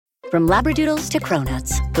From Labradoodles to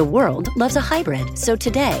Cronuts, the world loves a hybrid. So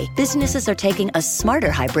today, businesses are taking a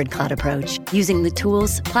smarter hybrid cloud approach using the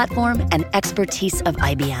tools, platform, and expertise of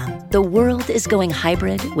IBM. The world is going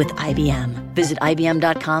hybrid with IBM. Visit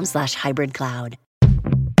ibm.com/hybridcloud.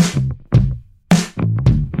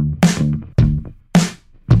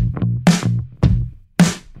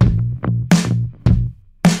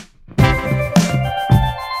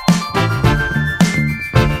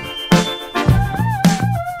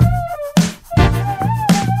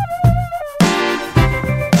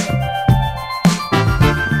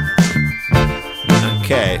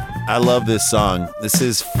 Okay, I love this song. This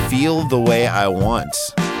is Feel the Way I Want.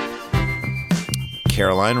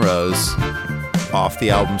 Caroline Rose off the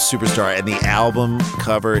album Superstar, and the album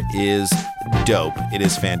cover is dope. It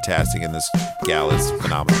is fantastic, and this gal is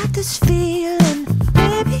phenomenal.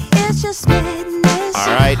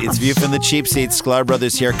 All right, it's View from the Cheap Seats. Sklar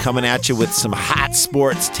Brothers here coming at you with some hot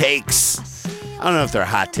sports takes. I don't know if they're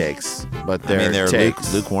hot takes, but they're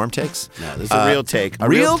takes. Lukewarm takes? No, this is a real take.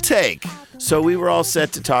 Real take. So we were all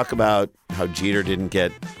set to talk about how Jeter didn't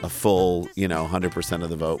get a full, 100% of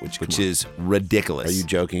the vote, which is ridiculous. Are you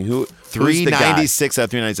joking? Who's 396 out of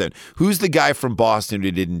 397. Who's the guy from Boston who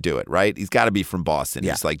didn't do it, right? He's got to be from Boston.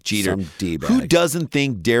 Yeah, he's like Jeter. some D-bag. Who doesn't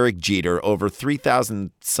think Derek Jeter over 3,000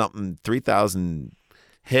 hits, 500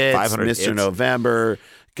 Mr. hits. November,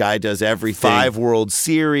 guy does everything. 5 World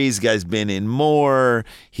Series, guy's been in more.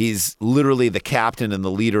 He's literally the captain and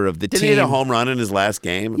the leader of the Didn't team. he hit a home run in his last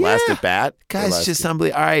game, last at bat? Guy's just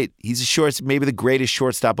unbelievable. All right, he's maybe the greatest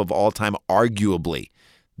shortstop of all time, arguably.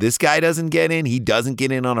 This guy doesn't get in. He doesn't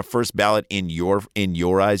get in on a first ballot in your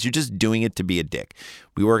eyes. You're just doing it to be a dick.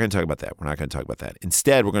 We were going to talk about that. We're not going to talk about that.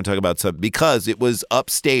 Instead, we're going to talk about something because it was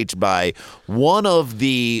upstaged by one of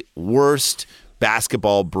the worst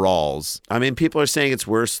basketball brawls. I mean, people are saying it's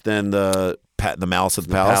worse than the Malice at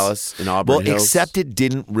the Palace in Auburn Hills. Except it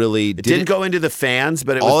didn't really. It didn't go into the fans,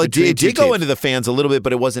 but it was it did go into the fans a little bit,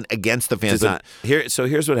 but it wasn't against the fans. So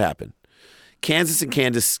here's what happened. Kansas and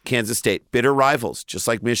Kansas State, bitter rivals, just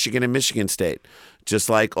like Michigan and Michigan State, just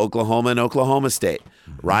like Oklahoma and Oklahoma State.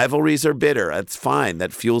 Mm-hmm. Rivalries are bitter. That's fine.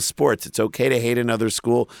 That fuels sports. It's okay to hate another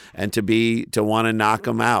school and to want to knock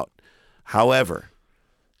them out. However,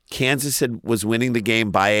 Kansas was winning the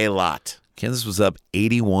game by a lot. Kansas was up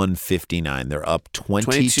 81-59. They're up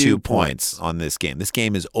 22 points on this game. This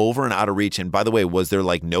game is over and out of reach. And by the way, was there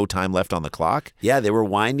like no time left on the clock? Yeah, they were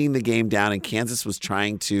winding the game down, and Kansas was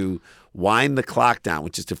trying to wind the clock down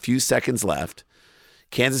with just a few seconds left.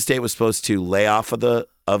 Kansas State was supposed to lay off of the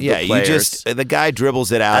players. The guy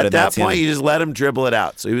dribbles it out. At that point, you just let him dribble it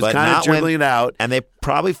out. So he was kind of dribbling it out. And they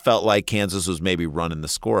probably felt like Kansas was maybe running the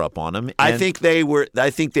score up on him. I think there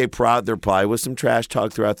probably was some trash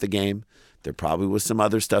talk throughout the game. There probably was some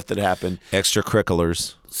other stuff that happened.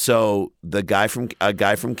 Extracurriculars. So a guy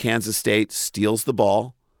from Kansas State steals the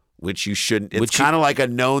ball, which you shouldn't. It's kind of like a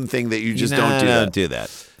known thing that you just don't do that. Don't do that.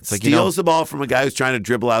 It's like, steals the ball from a guy who's trying to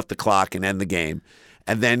dribble out the clock and end the game,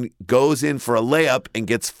 and then goes in for a layup and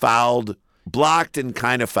gets fouled, blocked and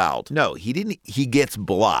kind of fouled. No, he didn't. He gets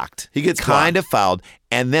blocked. He gets kind of fouled,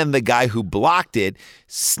 and then the guy who blocked it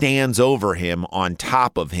stands over him on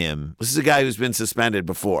top of him. This is a guy who's been suspended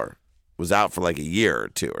before, was out for like a year or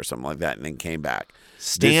two or something like that, and then came back.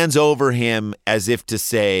 Stands over him as if to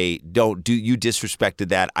say, you disrespected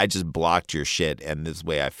that. I just blocked your shit, and this is the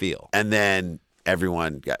way I feel. And then you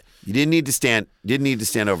didn't need to stand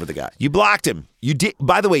over the guy. You blocked him. You did.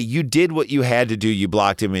 By the way, you did what you had to do. You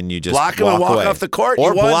blocked him, and you just block him and walk off the court,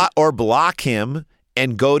 or block him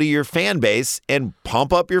and go to your fan base and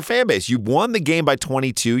pump up your fan base. You won the game by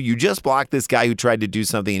 22. You just blocked this guy who tried to do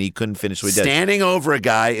something and he couldn't finish what he did. Standing over a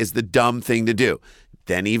guy is the dumb thing to do.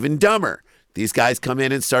 Then even dumber. These guys come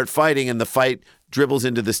in and start fighting, and the fight dribbles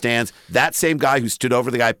into the stands. That same guy who stood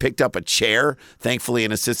over the guy picked up a chair. Thankfully,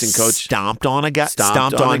 an assistant coach stomped on a guy.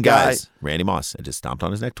 Stomped on guys. Randy Moss. I just stomped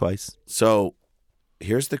on his neck twice. So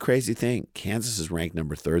here's the crazy thing. Kansas is ranked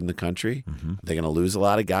number 3rd in the country. Mm-hmm. They're going to lose a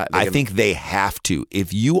lot of guys. I think they have to.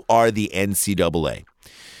 If you are the NCAA,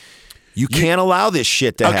 you can't allow this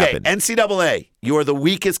shit to happen. NCAA, you are the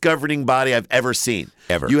weakest governing body I've ever seen.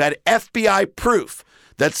 Ever. You had FBI proof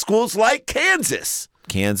that schools like Kansas,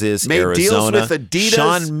 Arizona, deals with Adidas.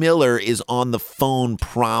 Sean Miller is on the phone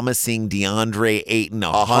promising DeAndre Ayton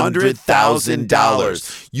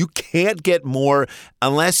 $100,000. You can't get more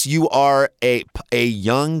unless you are a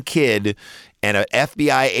young kid and an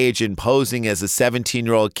FBI agent posing as a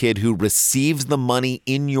 17-year-old kid who receives the money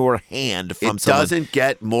in your hand from someone. It doesn't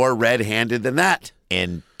get more red-handed than that.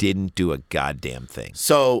 And didn't do a goddamn thing.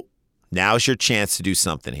 So now's your chance to do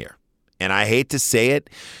something here. And I hate to say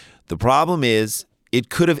it, the problem is it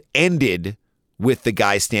could have ended with the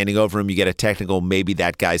guy standing over him. You get a technical. Maybe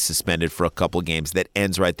that guy's suspended for a couple games. That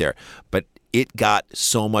ends right there. But it got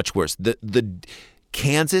so much worse. The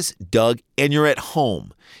Kansas, Doug, and you're at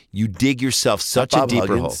home. You dig yourself such a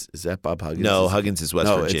deeper hole. Is that Bob Huggins? No, Huggins is West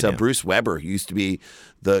Virginia. It's Bruce Weber. He used to be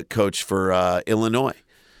the coach for Illinois.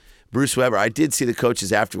 Bruce Weber. I did see the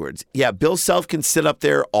coaches afterwards. Yeah, Bill Self can sit up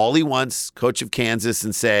there all he wants, coach of Kansas,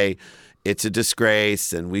 and say it's a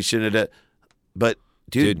disgrace and we shouldn't have. But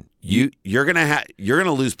dude, you're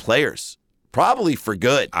gonna lose players, probably for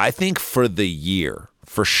good. I think for the year,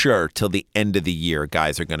 for sure, till the end of the year,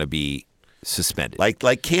 guys are gonna be suspended.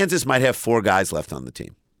 Like Kansas might have 4 guys left on the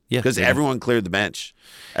team. Yeah, because everyone cleared the bench.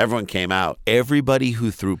 Everyone came out. Everybody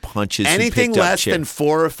who threw punches. Anything less than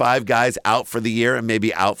 4 or 5 guys out for the year and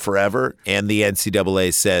maybe out forever. And the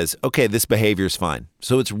NCAA says, okay, this behavior is fine.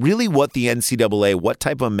 So it's really what the NCAA, what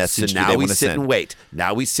type of message do they want to send? Now we sit and wait.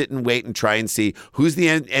 Now we sit and wait and try and see who's the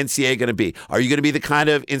NCAA going to be. Are you going to be the kind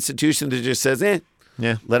of institution that just says,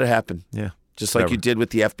 let it happen? Yeah. Just like you did with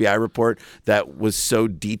the FBI report that was so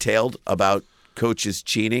detailed about coaches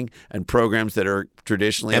cheating and programs that are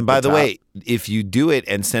traditionally. And by the way, if you do it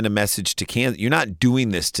and send a message to Kansas, you're not doing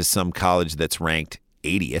this to some college that's ranked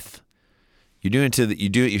 80th. You're doing it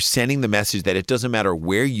you're sending the message that it doesn't matter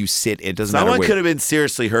where you sit. It doesn't matter. Someone could have been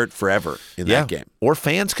seriously hurt forever in that game, or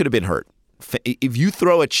fans could have been hurt. If you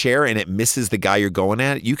throw a chair and it misses the guy you're going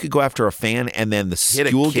at, you could go after a fan, and then the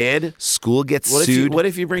school gets sued. What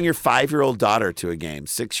if you bring your 5-year-old daughter to a game,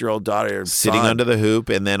 6-year-old daughter sitting under the hoop,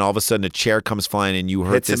 and then all of a sudden a chair comes flying and you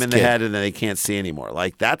hurt him in the head, and then they can't see anymore?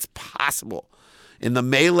 Like, that's possible. In the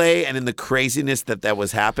melee and in the craziness that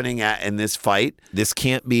was happening in this fight, this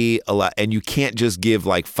can't be allowed, and you can't just give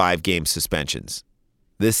like 5-game suspensions.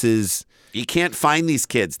 This is. You can't find these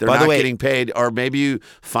kids. They're not getting paid. Or maybe you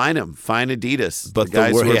fine them. Fine Adidas. But the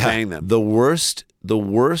guys who are paying them. The worst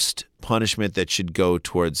punishment that should go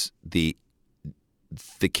towards the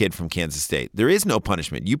kid from Kansas State. There is no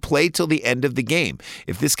punishment. You play till the end of the game.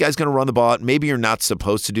 If this guy's going to run the ball out, maybe you're not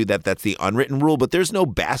supposed to do that. That's the unwritten rule. But there's no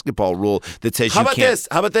basketball rule that says you can't.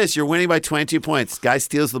 How about this? You're winning by 22 points. Guy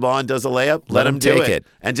steals the ball and does a layup. Let him take it.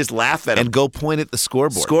 And just laugh at him. And go point at the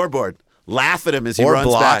scoreboard. Laugh at him as he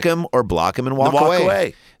runs back. Or block him and walk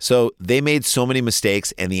away. So they made so many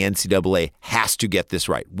mistakes, and the NCAA has to get this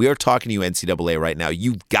right. We are talking to you, NCAA, right now.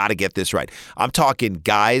 You've got to get this right. I'm talking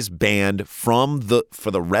guys banned for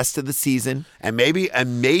the rest of the season, and maybe a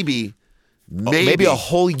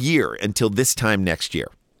whole year until this time next year,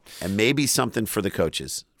 and maybe something for the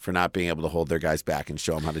coaches for not being able to hold their guys back and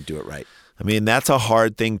show them how to do it right. I mean, that's a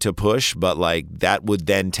hard thing to push, but like that would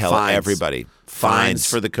then tell everybody. Fines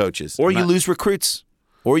for the coaches. Or you lose recruits.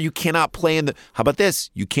 Or you cannot play in the – how about this?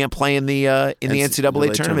 You can't play in the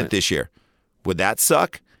NCAA tournament this year. Would that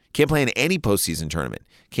suck? Can't play in any postseason tournament.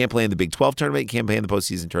 Can't play in the Big 12 tournament. Can't play in the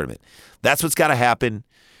postseason tournament. That's what's got to happen.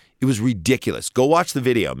 It was ridiculous. Go watch the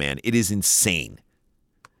video, man. It is insane.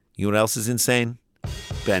 You know what else is insane?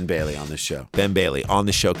 Ben Bailey on this show. Ben Bailey on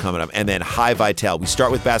the show coming up. And then High Vital. We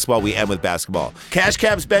start with basketball. We end with basketball. Cash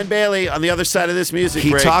Cab's Ben Bailey on the other side of this music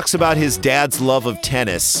break. He talks about his dad's love of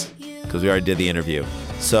tennis because we already did the interview.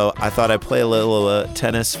 So I thought I'd play a little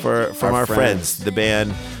tennis from our friends. The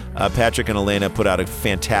band, Patrick and Elena, put out a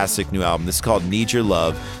fantastic new album. This is called Need Your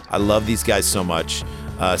Love. I love these guys so much.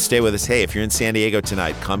 Stay with us. Hey, if you're in San Diego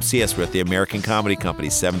tonight, come see us. We're at the American Comedy Company,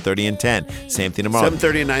 7:30 and 10. Same thing tomorrow.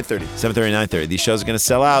 7:30 and 9:30. 7:30 and 9:30. These shows are going to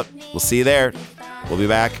sell out. We'll see you there. We'll be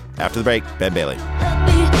back after the break. Ben Bailey.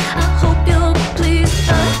 I hope you're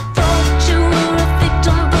pleased. I thought you were a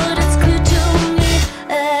victim, but it's clear to me.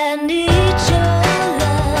 I need your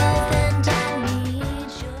love and I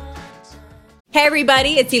need your time. Hey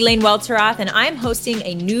everybody, it's Elaine Welteroth, and I'm hosting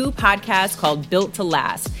a new podcast called Built to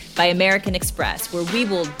Last by American Express, where we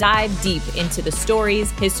will dive deep into the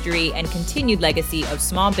stories, history, and continued legacy of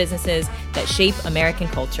small businesses that shape American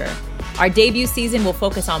culture. Our debut season will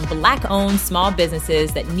focus on Black-owned small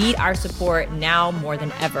businesses that need our support now more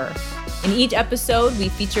than ever. In each episode, we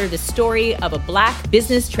feature the story of a Black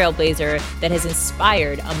business trailblazer that has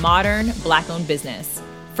inspired a modern Black-owned business.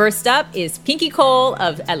 First up is Pinky Cole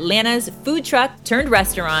of Atlanta's food truck turned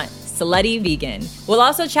restaurant, Slutty Vegan. We'll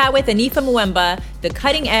also chat with Hanifa Mwemba, the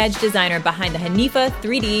cutting-edge designer behind the Hanifa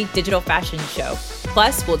 3D digital fashion show.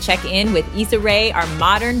 Plus, we'll check in with Issa Rae, our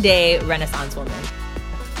modern-day Renaissance woman.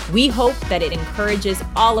 We hope that it encourages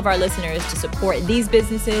all of our listeners to support these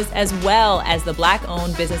businesses as well as the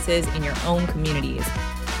Black-owned businesses in your own communities.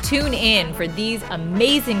 Tune in for these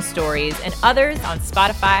amazing stories and others on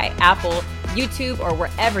Spotify, Apple, YouTube, or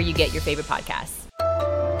wherever you get your favorite podcasts.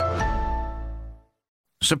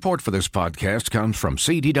 Support for this podcast comes from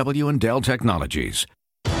CDW and Dell Technologies.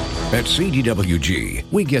 At CDWG,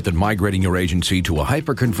 we get that migrating your agency to a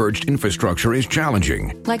hyper-converged infrastructure is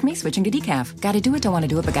challenging. Like me switching to decaf. Gotta do it, don't want to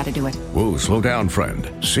do it, but gotta do it. Whoa, slow down, friend.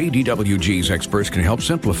 CDWG's experts can help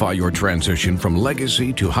simplify your transition from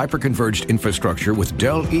legacy to hyper-converged infrastructure with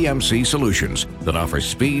Dell EMC solutions that offer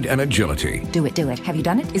speed and agility. Do it, do it. Have you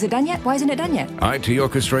done it? Is it done yet? Why isn't it done yet? IT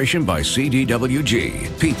orchestration by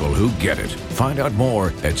CDWG. People who get it. Find out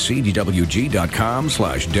more at cdwg.com/Dell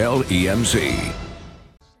EMC.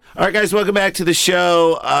 All right, guys, welcome back to the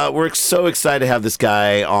show. We're so excited to have this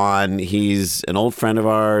guy on. He's an old friend of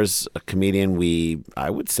ours, a comedian we, I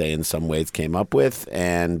would say, in some ways came up with,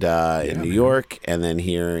 and in New York, and then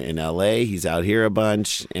here in L.A. He's out here a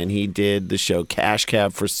bunch, and he did the show Cash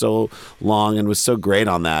Cab for so long and was so great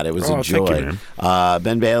on that. It was a joy. Thank you, man.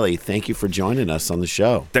 Ben Bailey, thank you for joining us on the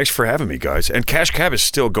show. Thanks for having me, guys. And Cash Cab is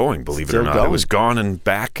still going, believe it or Still not. going. It was gone and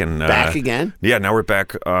back. And Back again? Yeah, now we're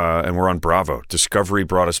back, and we're on Bravo. Discovery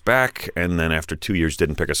brought us back, and then after 2 years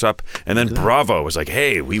didn't pick us up. And then Bravo was like,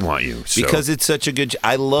 hey, we want you. So, Because it's such a good.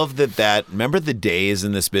 I love that. Remember the days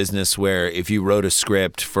in this business where if you wrote a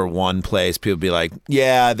script for one place, people would be like,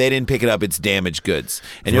 "Yeah, they didn't pick it up. It's damaged goods,"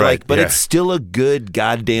 and you're Right, like, "But yeah. it's still a good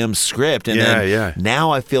goddamn script." And then now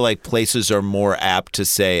I feel like places are more apt to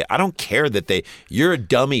say, "I don't care that you're a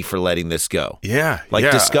dummy for letting this go." Yeah, like yeah.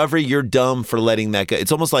 Discovery, you're dumb for letting that go.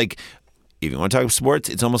 It's almost like. If you want to talk sports,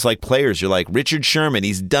 it's almost like players. You're like, Richard Sherman,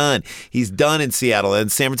 he's done. He's done in Seattle.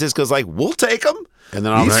 And San Francisco's like, we'll take him. And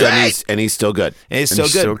then all of a sudden, he's still good. And he's And so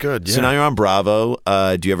he's good. still good, So yeah. now you're on Bravo.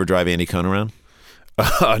 Do you ever drive Andy Cohen around?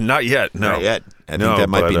 Not yet, no. Not yet. I think that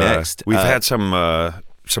might be next. We've had some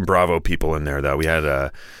Bravo people in there, though. We had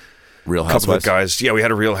a Real couple of Housewives. guys. Yeah, we had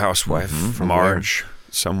a Real Housewife, Marge,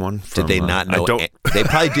 someone. Did From, they not know? I don't, They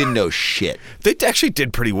probably didn't know shit. They actually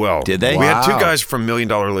did pretty well. Did they? We had two Wow. guys from $1 Million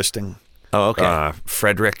Listing. Oh, okay.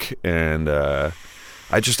 Frederick and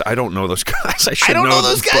I don't know those guys. I should don't know them,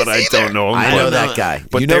 those guys but I either. don't know them. I But- know that guy.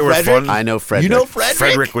 But You they know were Frederick? fun. I know Frederick. You know Frederick?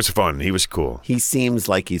 Frederick was fun. He was cool. He seems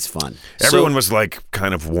like he's fun. Everyone was like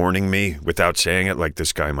kind of warning me without saying it, like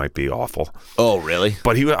this guy might be awful. Oh, really?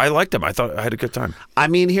 But I liked him. I thought I had a good time. I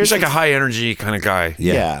mean, here's He's like the- a high energy kind of guy.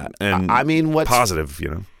 Yeah. And I mean, what's positive, you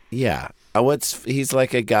know. Yeah. He's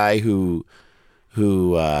like a guy who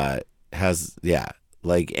has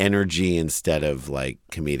like energy instead of like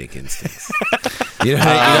comedic instincts. You know,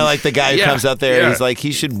 like the guy who yeah, comes out there, yeah. he's like,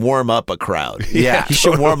 he should warm up a crowd. Yeah, he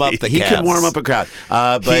should warm up the he cats. could warm up a crowd.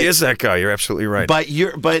 But He is that guy. You're absolutely right. But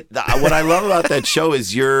what I love about that show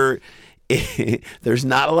is there's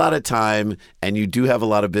not a lot of time, and you do have a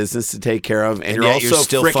lot of business to take care of, and And you're yet you're also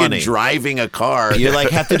still freaking funny. driving a car. You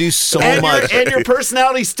like have to do so and much. and your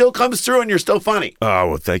personality still comes through, and you're still funny. Oh,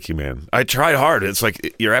 well, thank you, man. I tried hard. It's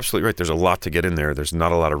like, you're absolutely right. There's a lot to get in there. There's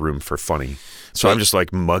not a lot of room for funny. So I'm just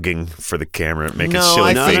like mugging for the camera, making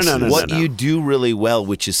silly I think faces. what you do really well,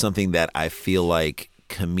 which is something that I feel like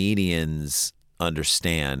comedians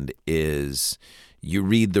understand, is you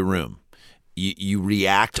read the room. You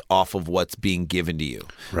react off of what's being given to you.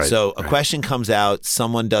 Right, So a question comes out,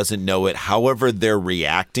 someone doesn't know it. However, they're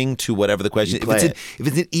reacting to whatever the question is. play it. If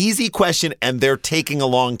it's an easy question and they're taking a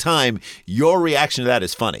long time, your reaction to that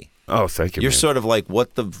is funny. Oh, thank you, You're man. sort of like,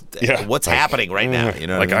 what's like- happening right now? You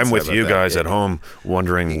know, what Like I mean? I'm with Sorry you about that. guys at home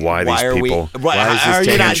wondering why Why these are we- people why is this are you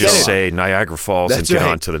taking not can't so just long? say Niagara Falls and That's get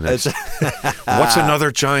right. on to the next. What's another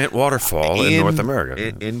giant waterfall in North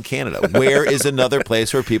America? In Canada. Where is another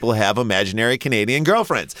place where people have imaginary Canadian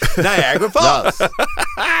girlfriends? Niagara Falls.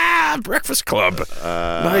 Breakfast Club.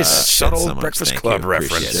 Nice subtle so much. Breakfast Thank Club you.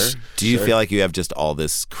 Appreciate reference. it. Do you feel like you have just all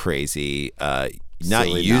this crazy, not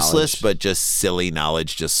Silly useless, knowledge. but just silly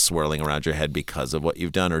knowledge just swirling around your head because of what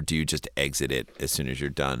you've done, or do you just exit it as soon as you're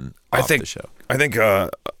done off the show? I think a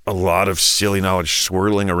lot of silly knowledge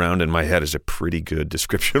swirling around in my head is a pretty good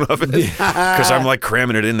description of it, because I'm like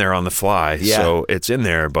cramming it in there on the fly. Yeah. So it's in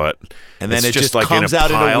there, but And then it's it just like comes in a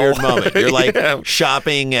out pile. in a weird moment. You're like Yeah.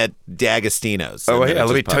 shopping at D'Agostino's. Oh and then yeah, it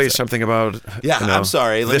let me just tell you pops out. something about. Yeah, you know, I'm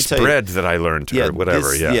sorry. Let me this tell you- bread that I learned or whatever.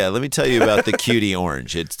 Let me tell you about the Cutie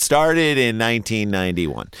Orange. It started in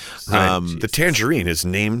 1991. Right. The tangerine is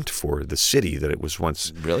named for the city that it was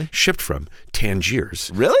once Really? shipped from,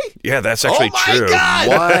 Tangiers. Really? Yeah, that's actually oh my true. God!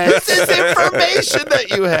 What? This is information that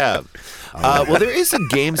you have. Well, there is a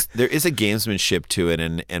gamesmanship to it,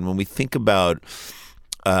 and when we think about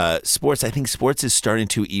sports, I think sports is starting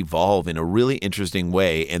to evolve in a really interesting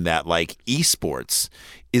way. In that, like, esports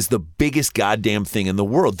is the biggest goddamn thing in the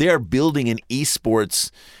world. They are building an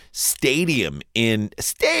esports stadium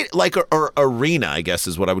or arena, I guess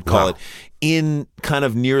is what I would call it, in kind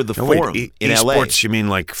of near the No, wait, Forum in LA. esports, you mean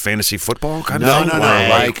like fantasy football kind No, of thing? no, Or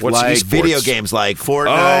like what's esports? video games like Fortnite.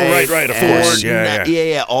 Oh, right, of course. Fortnite,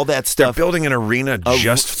 Yeah. all that They're stuff. building an arena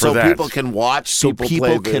just for so that. people can watch. So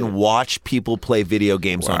people play can watch people play video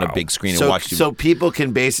games on a Wow. big screen and So, watch. so people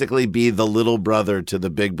can basically be the little brother to the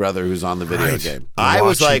big brother who's on the video game. I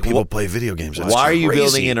was Watching like, people wh- play video games. That's Why are you crazy.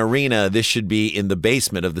 building an arena? This should be in the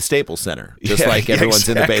basement of the Staples Center, just Yeah, like yeah, everyone's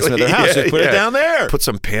in the basement of their exactly. house. Just put it Yeah. down there. Put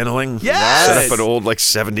some paneling. Yes. Set up an old like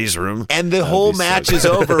 70s room. And the whole match is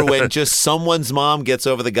over when just someone's mom gets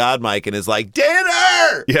over the God mic and is like,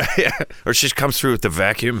 "Dinner!" Yeah. Or she comes through with the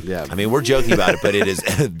vacuum. Yeah. I mean, we're joking about it, but it is.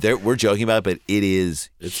 We're joking about it, but it is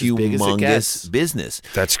It's as big as it gets. humongous business.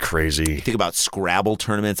 That's crazy. I think about Scrabble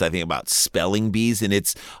tournaments. I think about spelling bees, and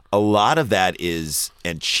it's a lot of that is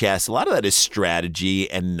and chess. A lot of that is strategy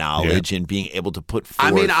and knowledge and being able to put forth.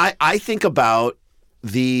 I mean, I think about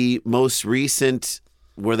the most recent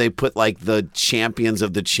where they put like the champions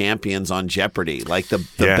of the champions on Jeopardy, like the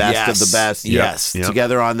Yeah. best of the Yes. best, Yes. Yep.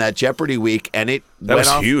 together on that Jeopardy week, and it That went was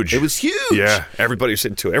off- huge. It was huge. Yeah, everybody's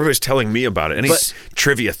into it. Everybody's telling me about it. Any But-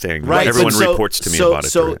 trivia thing, Right. everyone but so- reports to me so- about it.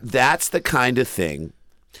 So that's the kind of thing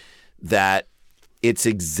that it's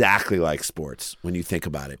exactly like sports when you think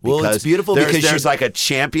about it. Well, it's Because beautiful there's, because there's you- like a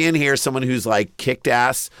champion here, someone who's like kicked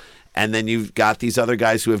ass, and then you've got these other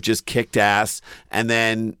guys who have just kicked ass, and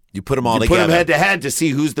then You put 'em all Put them together. head to head to see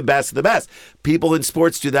who's the best of the best. People in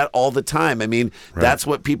sports do that all the time. I mean, that's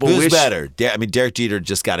what people Who's wish. better? I mean, Derek Jeter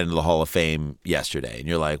just got into the Hall of Fame yesterday, and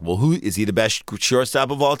you're like, well, who is he the best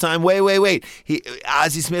shortstop of all time? Wait.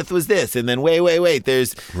 Ozzie Smith was this, and then wait.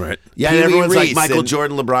 There's Right. Yeah, and Pee Wee everyone's like Reese Michael and-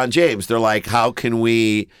 Jordan, LeBron James. They're like, how can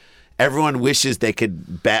we? Everyone wishes they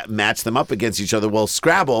could match them up against each other. Well,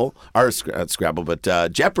 Scrabble,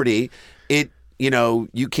 but Jeopardy,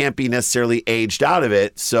 you can't be necessarily aged out of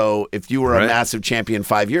it. So if you were a Right. massive champion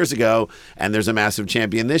 5 years ago and there's a massive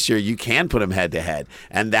champion this year, you can put them head to head.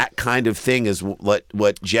 And that kind of thing is what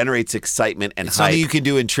generates excitement and It's hype. something you can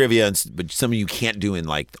do in trivia, but something you can't do in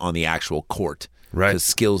like on the actual court, Right. Because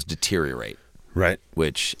skills deteriorate, right.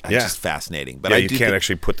 which is Yeah. just fascinating. But Yeah, I you do can't think-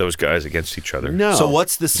 actually put those guys against each other. No. So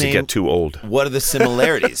what's the They same? get too old. What are the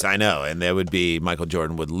similarities? I know, and that would be Michael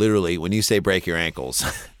Jordan would literally, when you say break your ankles,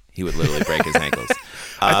 he would literally break his ankles.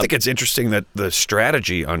 I think it's interesting that the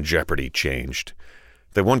strategy on Jeopardy changed.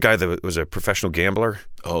 The one guy that was a professional gambler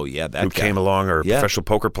Oh yeah, that who guy. came along, or a Yeah. professional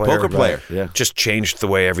poker player, Poker player. Yeah. just changed the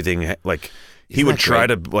way everything. Like he Isn't would that try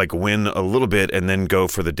great? to like win a little bit and then go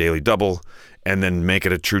for the daily double, and then make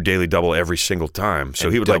it a true daily double every single time. So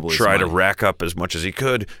And he would like double his try to money. rack up as much as he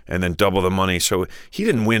could and then double the money. So he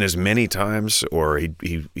didn't win as many times, or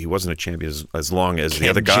he wasn't a champion as long as the Ken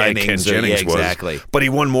other guy, Ken Jennings, Jennings, was. exactly. But he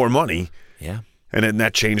won more money. Yeah. And then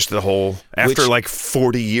that changed the whole. After Which- like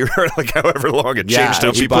 40 years, like however long it Yeah, changed how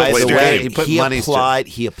which, people by played the the way, game. he put money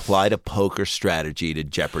He applied a poker strategy to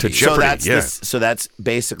Jeopardy. To Jeopardy. So that's yeah. so that's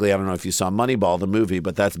basically, I don't know if you saw Moneyball, the movie,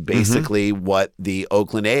 but that's basically what the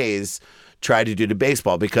Oakland A's tried to do to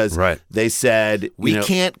baseball, because Right. they said We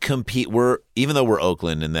can't compete. Even though we're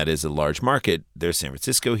Oakland and that is a large market, there's San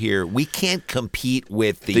Francisco here. We can't compete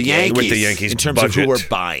with the Yankees, With the Yankees in terms of who budget. we're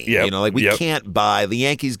buying. Yep, We yep. can't buy. The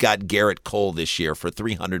Yankees got Garrett Cole this year for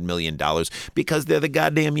 $300 million because they're the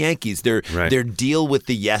goddamn Yankees. Right. Their deal with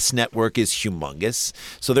the Yes Network is humongous.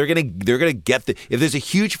 So they're gonna get if there's a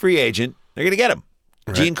huge free agent, they're gonna get him.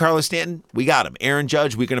 Giancarlo Stanton, we got him. Aaron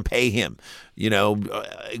Judge, we're going to pay him.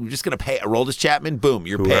 We're just going to pay. Aroldis Chapman, boom,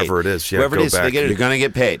 you're paid. Whoever it is, yeah, whoever go it is, back. they get it. You're going to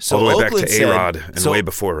get paid. So all the way Oakland back to said- A-Rod and so way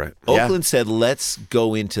before, right? Oakland said, let's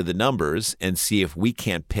go into the numbers and see if we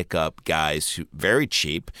can't pick up guys who very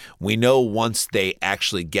cheap. We know once they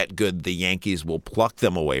actually get good, the Yankees will pluck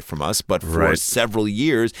them away from us, but for Right. several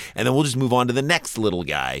years, and then we'll just move on to the next little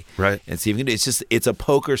guy, Right. And see if we can do. It's a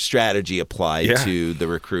poker strategy applied Yeah. to the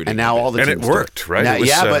recruiting, And now all the And it teams do worked, right? Now, It was,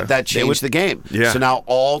 but that changed the game. Yeah. So now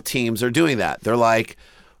all teams are doing that. They're like,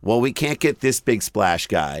 well, we can't get this big splash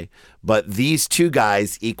guy, but these two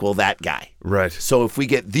guys equal that guy. Right. So if we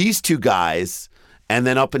get these two guys, and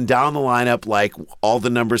then up and down the lineup, like all the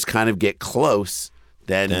numbers kind of get close,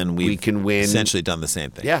 then we we've can win. Essentially done the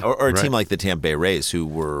same thing. Yeah. Or a Right. team like the Tampa Bay Rays, who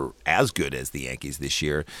were as good as the Yankees this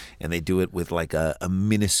year, and they do it with like a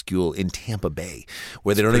minuscule in Tampa Bay,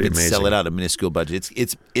 where they don't pretty even sell amazing. it out, a minuscule budget.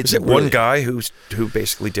 It's Is it really- one guy who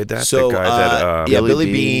basically did that? So the guy that Billy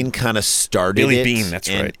Beane. Beane kind of started Billy it. Beane, that's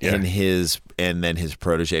and, right, yeah. And then his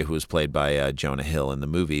protege, who was played by Jonah Hill in the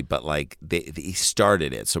movie, but like he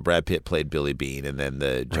started it. So Brad Pitt played Billy Beane, and then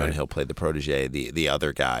Jonah Hill played the protege, the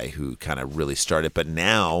other guy who kind of really started. But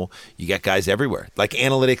now you got guys everywhere. Like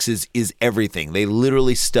analytics is everything. They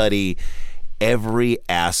literally study every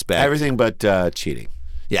aspect. everything but cheating.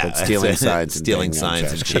 Yeah, But stealing signs, stealing and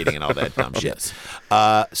signs, and cheating, and all that dumb shit.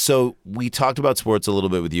 So we talked about sports a little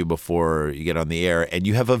bit with you before you get on the air, and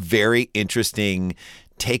you have a very interesting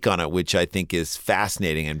take on it, which I think is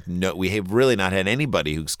fascinating. And no, we have really not had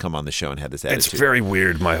anybody who's come on the show and had this attitude. It's very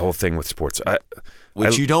weird, my whole thing with sports.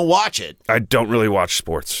 You don't watch it I don't really watch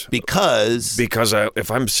sports because if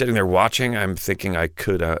I'm sitting there watching, I'm thinking I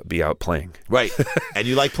could be out playing. right, and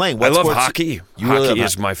you like playing. I What love sports- hockey. You really Hockey love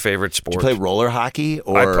is my favorite sport. Do you play roller hockey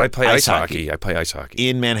or I play ice hockey. I play ice hockey.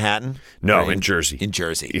 in Manhattan? No, Or in Jersey. In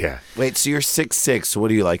Jersey. Yeah. Wait, so you're 6'6". So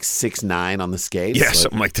what are you, like 6'9" on the skates? Yeah, Like-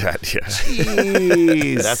 something like that. Yeah.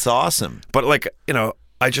 Jeez. That's awesome. But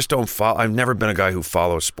I just don't follow. I've never been a guy who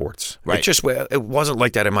follows sports. Right. It wasn't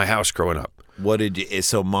like that in my house growing up. What did you,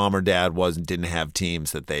 so mom or dad didn't have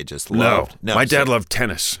teams that they just loved? No, my dad loved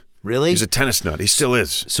tennis. Really? He's a tennis nut. He still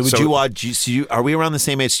is. So would you watch? Are we around the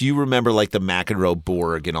same age? So you remember like the McEnroe,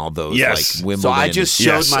 Borg, and all those? Yes. Like Wimbledon. So I just showed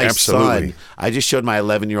Yes, my absolutely. son. I just showed my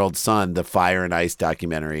 11-year-old son the Fire and Ice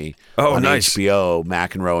documentary Oh, on nice. HBO,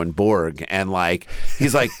 McEnroe and Borg, and like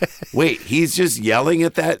he's like, wait, he's just yelling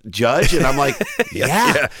at that judge, and I'm like,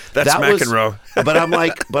 yeah, that's that was- McEnroe. But I'm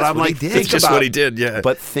like, he did. think That's just about- what he did, yeah.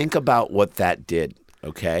 But think about what that did.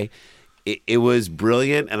 Okay. It was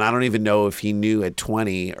brilliant, and I don't even know if he knew at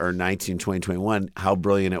 20 or 19, 20, 21 how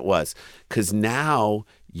brilliant it was. Because now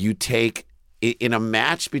you take, in a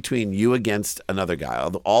match between you against another guy,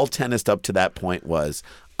 all tennis up to that point was,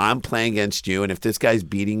 I'm playing against you, and if this guy's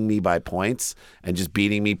beating me by points and just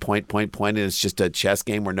beating me point, and it's just a chess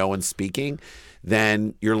game where no one's speaking,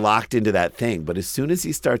 then you're locked into that thing. But as soon as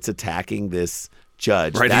he starts attacking this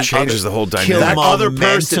judge, Right, that it changes other- the whole dynamic. Kill that other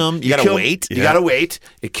momentum. person, You gotta wait. You Yeah. gotta wait.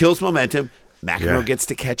 It kills momentum. McEnroe Yeah. gets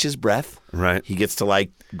to catch his breath. Right. He gets to Because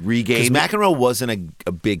regain. McEnroe wasn't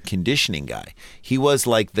a big conditioning guy. He was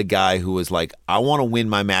like the guy who was like, I want to win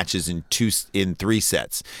my matches in 3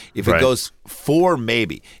 sets. If it Right. goes 4,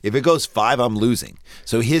 maybe. If it goes 5, I'm losing.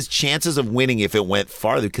 So his chances of winning if it went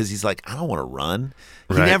farther, because he's like, I don't want to run.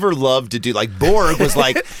 He Right. never loved to do, like Borg was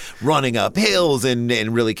like running up hills and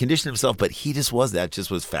really conditioning himself, but he just was, that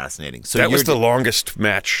just was fascinating. So that was you're- the longest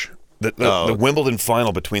match. The Wimbledon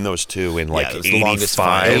final between those two in like it was the longest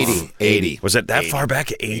final. 85. 80. Was it that far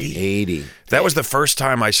back? 80? 80. That was the first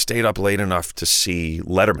time I stayed up late enough to see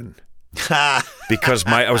Letterman. Because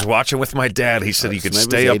I was watching with my dad. He said you could maybe it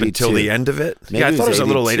stay was up until 82. the end of it. Maybe Yeah, I thought it was a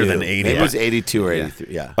little later 82. than 80. Maybe it was 82 or 83.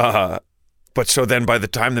 Yeah. But so then by the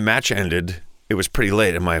time the match ended, it was pretty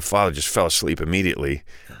late, and my father just fell asleep immediately,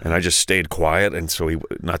 and I just stayed quiet, and so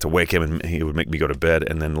not to wake him, and he would make me go to bed,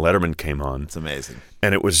 and then Letterman came on. It's amazing.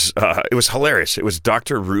 And it was hilarious. It was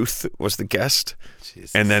Dr. Ruth was the guest,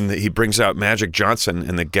 and then he brings out Magic Johnson,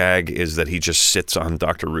 and the gag is that he just sits on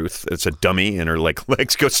Dr. Ruth. It's a dummy, and her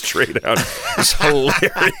legs go straight out. It's hilarious.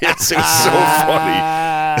 It was so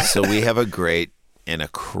funny. So we have a great and a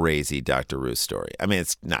crazy Dr. Ruth story. I mean,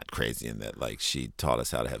 it's not crazy in that like she taught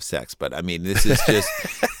us how to have sex, but I mean, this is just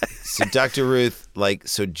so Dr. Ruth,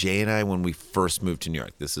 so Jay and I, when we first moved to New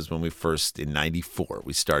York, this is when we first in '94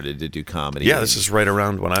 we started to do comedy. Yeah, this is right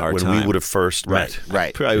around when Our we time. would have first met.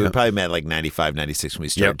 Right. We probably met like 95, 96 when we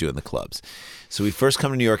started Yep. doing the clubs. So we first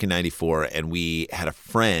come to New York in '94, and we had a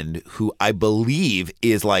friend who I believe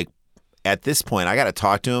is like, at this point, I got to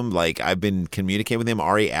talk to him. Like, I've been communicating with him,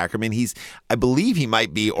 Ari Ackerman. I believe he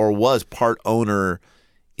might be or was part owner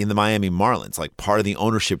in the Miami Marlins, like part of the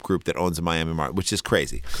ownership group that owns the Miami Marlins, which is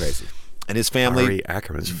crazy. Crazy. And his family. Ari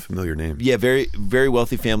Ackerman's a familiar name. Yeah, very, very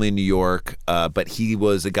wealthy family in New York. But he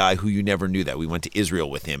was a guy who you never knew that. We went to Israel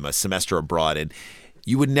with him, a semester abroad, and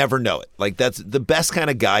you would never know it. Like, that's the best kind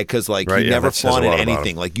of guy because, like, Right, he yeah, never that says a flaunted lot about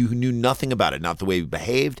anything. Like, you knew nothing about it. Not the way he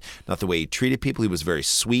behaved, not the way he treated people. He was very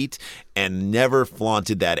sweet and never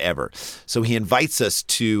flaunted that ever. So he invites us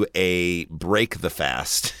to a break the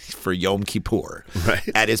fast for Yom Kippur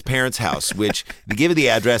at his parents' house, which they give you the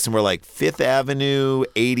address, and we're like 5th Avenue,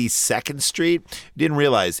 82nd Street. Didn't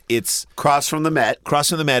realize it's Across from the Met. across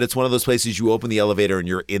from the Met. It's one of those places you open the elevator and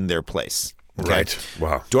you're in their place. Okay? Right.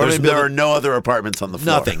 Wow. Dorman There building- are no other apartments on the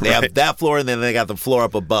floor. Nothing. They have that floor, and then they got the floor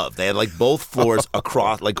up above. They had like both floors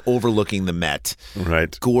across, like overlooking the Met.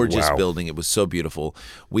 Right. Gorgeous Wow. building. It was so beautiful.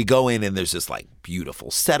 We go in, and there's this like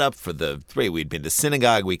beautiful setup for the three. We'd been to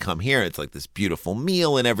synagogue. We come here. It's like this beautiful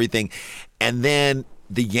meal and everything. And then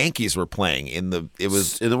the Yankees were playing in the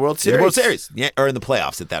World Series. Yeah, or in the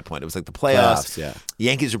playoffs at that point. It was like the playoffs. Playoffs, yeah.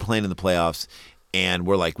 Yankees were playing in the playoffs. And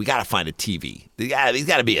we're like, we got to find a TV. There's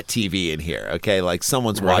got to be a TV in here, okay? Like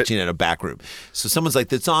someone's watching in a back room. So someone's like,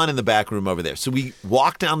 that's on in the back room over there. So we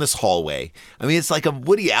walk down this hallway. I mean, it's like a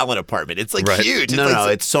Woody Allen apartment. It's like huge. No,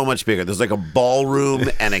 it's so much bigger. There's like a ballroom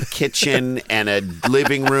and a kitchen and a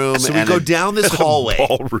living room. So we go down this hallway.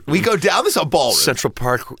 ballroom. We go down this ballroom. Central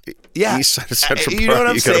Park. Yeah. East side of Central You Park. know what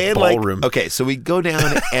I'm you got saying? a ballroom. Like, okay, so we go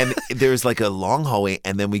down and there's like a long hallway,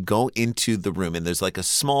 and then we go into the room, and there's like a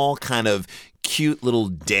small kind of cute little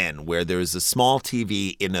den where there's a small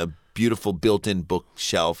TV in a beautiful built-in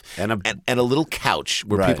bookshelf and a little couch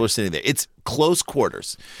where people are sitting there. It's close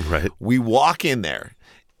quarters. Right. We walk in there,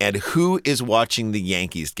 and who is watching the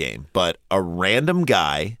Yankees game but a random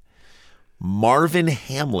guy, Marvin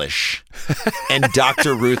Hamlish, and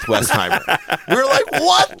Dr. Ruth Westheimer. We're like,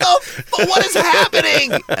 what is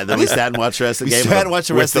happening? And then we sat and watched the rest of the game. We sat and watched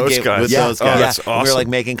the rest of the game guys. with Yeah. those Oh, guys. that's And we were awesome. like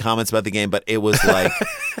making comments about the game, but it was like,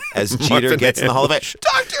 as Jeter Marvin gets in the Hall of Fame, Hamlish.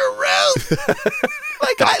 Dr. Ruth!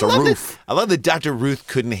 Like, Dr. Ruth. I love that Dr. Ruth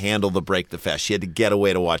couldn't handle the break the fast. She had to get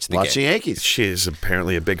away to watch the Watching game. Yankees. She is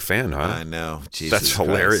apparently a big fan, huh? I know. Jesus That's Christ.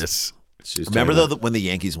 hilarious. Remember, though, that when the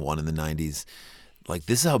Yankees won in the 90s? Like,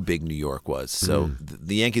 this is how big New York was. So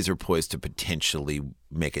the Yankees are poised to potentially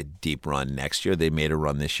make a deep run next year. They made a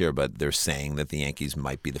run this year, but they're saying that the Yankees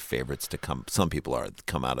might be the favorites to come. Some people are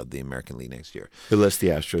come out of the American League next year. Unless the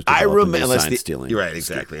Astros I develop a new remember sign stealing. You're right,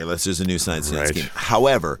 exactly. Unless there's a new sign stealing Right. scheme.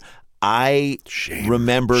 However, I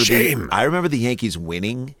remember Shame. I remember the Yankees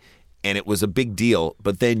winning, and it was a big deal.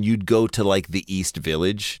 But then you'd go to like the East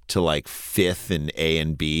Village to like Fifth and A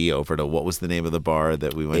and B over to what was the name of the bar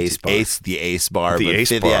that we went Ace to? Bar. The Ace Bar. The but Ace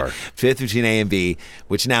Fifth, Bar. Fifth between A and B,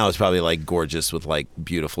 which now is probably like gorgeous with like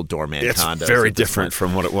beautiful doorman It's condos. very at this different point.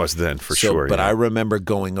 from what it was then, for So, sure. But yeah. I remember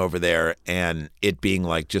going over there and it being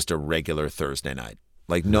like just a regular Thursday night.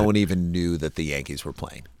 Like no one even knew that the Yankees were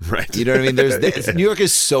playing. Right. You know what I mean? New York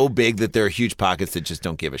is so big that there are huge pockets that just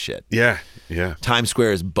don't give a shit. Yeah, yeah. Times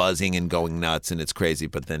Square is buzzing and going nuts and it's crazy,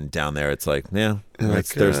 but then down there it's like, yeah, Like,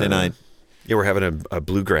 it's Thursday night. Yeah, we're having a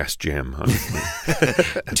bluegrass jam, huh?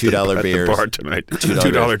 $2 At beers. the bar tonight. $2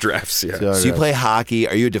 $2 drafts, yeah. So you play hockey.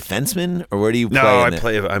 Are you a defenseman or where do you play? No, in I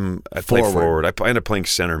it? play forward. I end up playing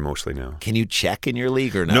center mostly now. Can you check in your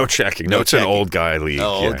league or no? No checking. No, it's checking. an old guy league.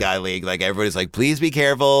 Oh, yeah. old guy league. Like everybody's like, please be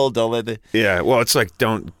careful. Don't let the. Yeah, well, it's like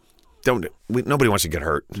nobody wants to get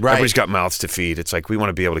hurt. Right. Everybody's got mouths to feed. It's like we want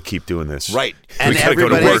to be able to keep doing this. Right. We And gotta go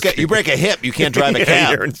to everybody, work. you break a hip, you can't drive a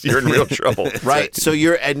Yeah, cab. you're in real trouble. Right. So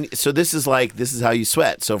this is how you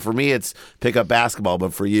sweat. So for me it's pick up basketball,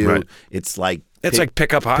 but for you Right. it's like It's like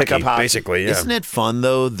pickup hockey, pick up hockey. basically. Yeah. Isn't it fun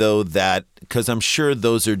though that because I'm sure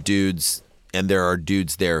those are dudes, and there are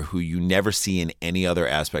dudes there who you never see in any other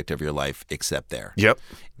aspect of your life except there. Yep.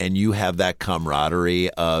 And you have that camaraderie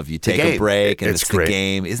of you take a game. break and It's it's great. the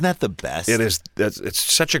game. Isn't that the best? It is. It's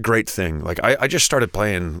such a great thing. Like I just started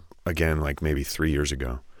playing again, like maybe 3 years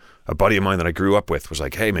ago. A buddy of mine that I grew up with was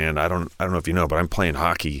like, "Hey, man, I don't know if you know, but I'm playing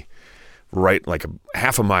hockey right like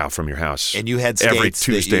half a mile from your house." And you had skates every that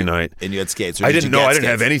Tuesday you- night. And you had skates. Or I did didn't you know. get I didn't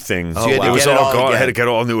have skates? anything. Oh, wow. It was Get it all all gone. I had again. to get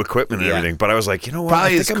all new equipment and Yeah. everything. But I was like, you know what?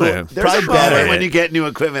 Probably I is think cool. I'm gonna, There's Probably a better better. when you get new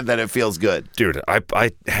equipment that it feels good. dude,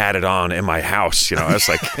 I had it on in my house. You know, I was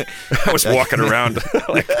like, I was walking around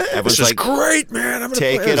like, Everyone's this is like, great, man. I'm gonna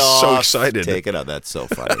Take play. it I was off. so excited. Take it off. That's so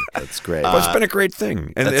funny. That's great. But it's been a great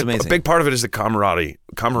thing, and that's a amazing. big part of it is the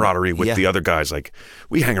camaraderie with Yeah. the other guys. Like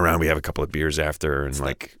we hang around, we have a couple of beers after, and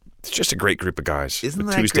like it's just a great group of guys. Isn't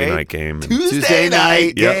The that Tuesday great? night game. Tuesday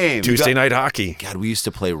night Yep, game. Tuesday night hockey. God, we used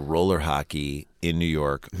to play roller hockey in New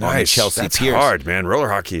York on the Nice. Chelsea That's Piers. hard, man. Roller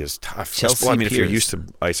hockey is tough. Chelsea Well, I mean, if you're Piers. used to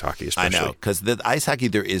ice hockey, I especially. know, because the ice hockey,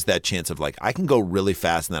 there is that chance of like, I can go really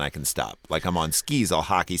fast and then I can stop. Like I'm on skis, I'll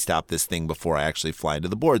hockey stop this thing before I actually fly into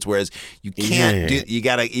the boards. Whereas you can't Yeah. you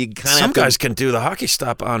kind of Some have to. guys can do the hockey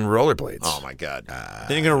stop on rollerblades. Oh my God.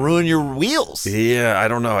 Then you're going to ruin your wheels. Yeah, I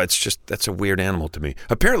don't know. It's just that's a weird animal to me.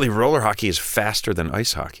 Apparently, roller hockey is faster than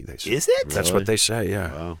ice hockey. They say. Is it? That's what they say.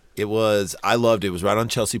 Yeah. It was, I loved it. It was right on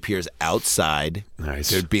Chelsea Piers outside. Nice.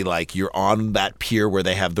 There'd be like, you're on that pier where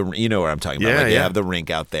they have the, you know what I'm talking about. Yeah, like they yeah. have the rink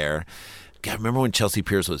out there. God, remember when Chelsea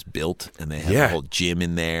Piers was built and they had Yeah. the whole gym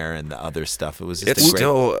in there and the other stuff? It was just It's a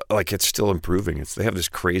great, it's still improving. They have this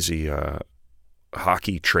crazy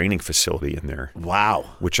hockey training facility in there,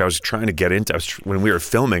 Wow. which I was trying to get into. When we were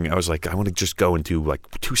filming, I was like, I want to just go and do like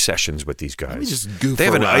 2 sessions with these guys. me just goof they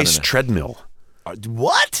have an around ice in it. treadmill.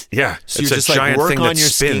 What? Yeah, So it's you're a just like giant work thing on that your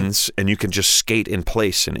spins, and you can just skate in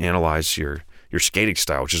place and analyze your skating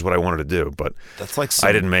style, which is what I wanted to do. But That's like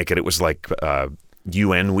I didn't make it. It was like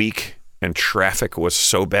UN week, and traffic was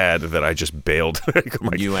so bad that I just bailed. I'm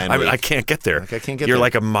like, You and I me. can't get there. Like, I can't get You're there.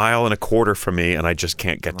 like a mile and a quarter from me, and I just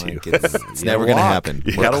can't get to you. It's never going to happen.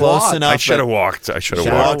 You We're gotta close walk. enough. I should have but- walked. I should have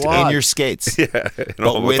Should've walked. walked in your skates. Yeah,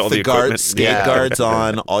 But with all the guards, equipment. skate guards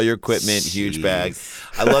on, all your equipment, huge bag.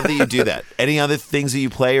 I love that you do that. Any other things that you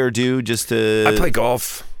play or do just to? I play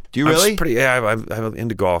golf. Do you really? I'm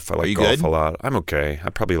into golf. I like you golf good? a lot. I'm okay.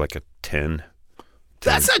 I'm probably like a 10.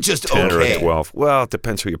 That's not just 10 or okay. a 12. Well, it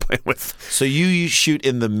depends who you're playing with. So you shoot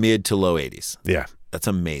in the mid to low 80s. Yeah, That's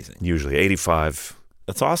amazing. usually 85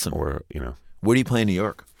 That's awesome. or, Where do you play in New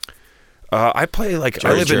York? I play like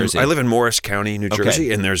Jersey. I live in Morris County, New Okay.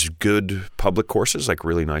 Jersey, and there's good public courses, like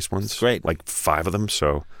really nice ones. Great. Like 5 of them,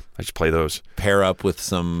 so I just play those. Pair up with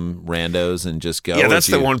some randos and just go. Yeah, or that's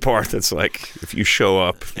do the you- one part that's like, if you show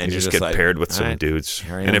up, And you you're just just get like, paired with all some right, dudes.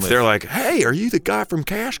 here I And am if with- they're like, hey, are you the guy from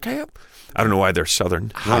Cash Cab? I don't know why they're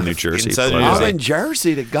Southern in New Jersey. Southern but, New I'm Jersey. in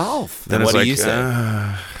Jersey to golf. then And it's what like, do you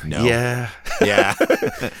say? No. Yeah. Yeah.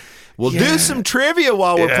 We'll do some trivia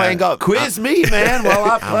while we're Yeah. playing golf. Quiz me, man, while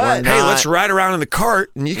I play. Hey, let's ride around in the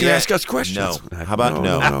cart and you can Yeah. ask us questions. No. How about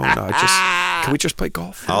no? Can we just play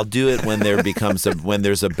golf? I'll do it when when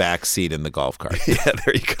there's a back seat in the golf cart. Yeah,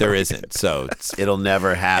 there you go. There isn't. So It'll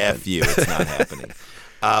never happen. F you. It's not happening.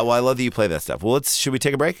 Well, I love that you play that stuff. Well, should we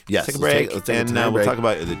take a break? Yes, Take a let's break. take a and time we'll break. talk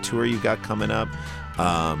about the tour you got coming up.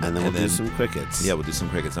 And then we'll do some crickets. Yeah, we'll do some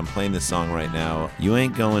crickets. I'm playing this song right now. You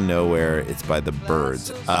Ain't Going Nowhere. It's by the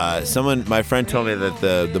Byrds. My friend told me that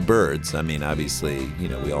the Byrds, I mean, obviously,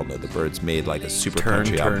 we all know the Byrds made like a super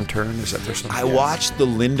country album. Turn. Is that their song? I watched the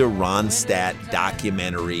Linda Ronstadt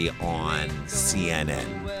documentary on CNN.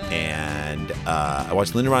 And I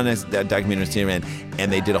watched Linda Ronstadt documentary on CNN,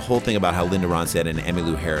 and they did a whole thing about how Linda Ronstadt and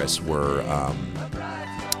Emmylou Harris were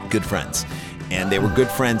good friends. And they were good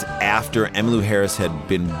friends after Emmylou Harris had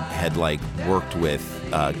worked with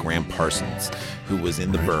Graham Parsons, who was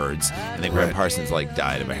in the Byrds, and then Graham Parsons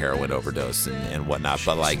died of a heroin overdose and whatnot.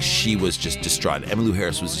 But she was just distraught. Emmylou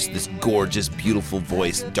Harris was just this gorgeous, beautiful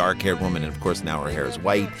voice, dark-haired woman, and of course now her hair is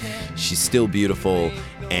white. She's still beautiful.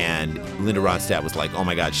 And Linda Ronstadt was like, "Oh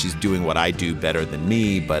my God, she's doing what I do better than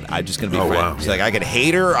me, but I'm just gonna be friends." wow. She's like, "I could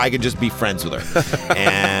hate her, I could just be friends with her."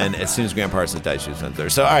 And as soon as Graham Parsons died, she was friends with her.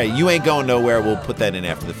 So, all right, You Ain't Going Nowhere. We'll put that in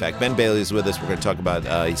after the fact. Ben Bailey is with us. We're going to talk about.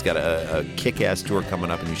 He's got a kick-ass tour coming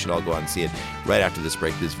up, and you should all go out and see it right after this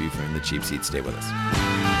break. This View from the Cheap Seat. Stay with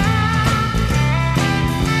us.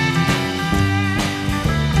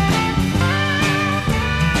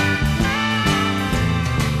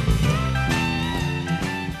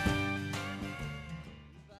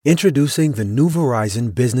 Introducing the new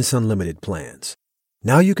Verizon Business Unlimited plans.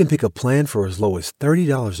 Now you can pick a plan for as low as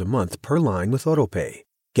 $30 a month per line with AutoPay.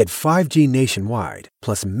 Get 5G nationwide,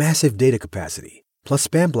 plus massive data capacity, plus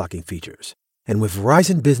spam blocking features. And with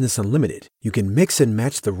Verizon Business Unlimited, you can mix and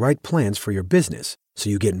match the right plans for your business so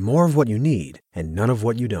you get more of what you need and none of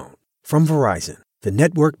what you don't. From Verizon, the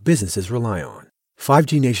network businesses rely on.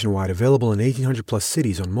 5G nationwide available in 1,800 plus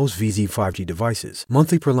cities on most VZ 5G devices.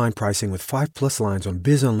 Monthly per line pricing with 5 plus lines on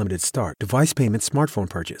Biz Unlimited Start. Device payment, smartphone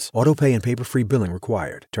purchase. Auto pay and paper-free billing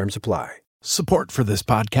required. Terms apply. Support for this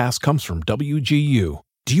podcast comes from WGU.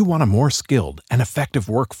 Do you want a more skilled and effective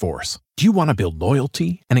workforce? Do you want to build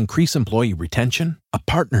loyalty and increase employee retention? A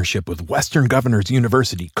partnership with Western Governors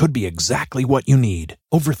University could be exactly what you need.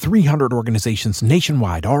 Over 300 organizations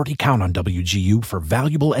nationwide already count on WGU for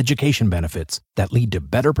valuable education benefits that lead to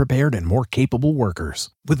better prepared and more capable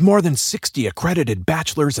workers. With more than 60 accredited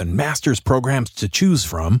bachelor's and master's programs to choose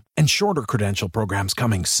from, and shorter credential programs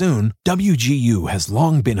coming soon, WGU has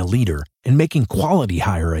long been a leader in making quality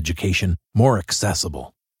higher education more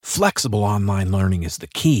accessible. Flexible online learning is the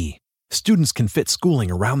key. Students can fit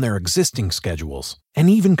schooling around their existing schedules and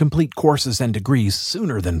even complete courses and degrees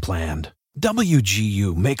sooner than planned.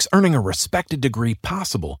 WGU makes earning a respected degree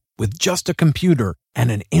possible with just a computer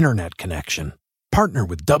and an internet connection. Partner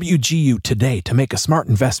with WGU today to make a smart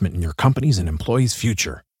investment in your company's and employees'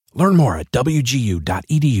 future. Learn more at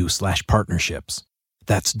wgu.edu/partnerships.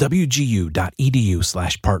 That's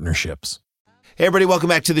wgu.edu/partnerships. Hey, everybody, welcome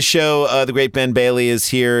back to the show. The great Ben Bailey is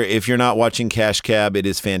here. If you're not watching Cash Cab, it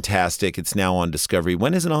is fantastic. It's now on Discovery.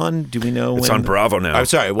 When is it on? Do we know It's when? on Bravo now. I'm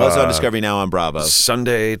sorry, it was on Discovery, now on Bravo.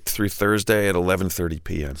 Sunday through Thursday at 11:30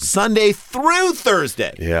 p.m. Sunday through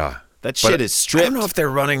Thursday. Yeah. That But shit is stripped. I don't know if they're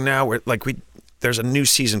running now. There's a new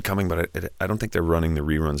season coming, but I don't think they're running the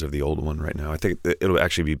reruns of the old one right now. I think it'll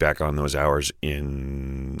actually be back on those hours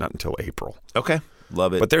not until April. Okay.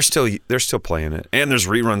 Love it. But they're still playing it, and there's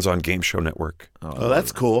reruns on Game Show Network. Oh,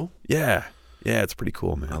 that's cool. Yeah. Yeah, it's pretty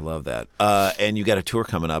cool, I man. love that. And you got a tour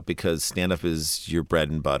coming up because stand-up is your bread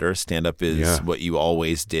and butter. Stand-up is what you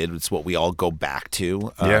always did. It's what we all go back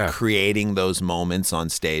to. Creating those moments on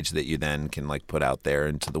stage that you then can like put out there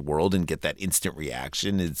into the world and get that instant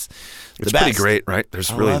reaction is the It's best. pretty great, right?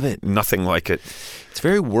 There's I really love it. nothing like it. It's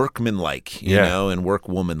very workman-like, you know, and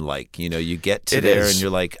workwoman-like. You know, you get to there and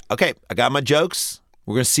you're like, okay, I got my jokes.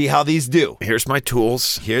 We're going to see how these do. Here's my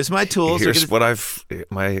tools. Here's my tools. Here's what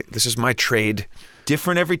this is my trade.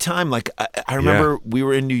 Different every time. Like I remember we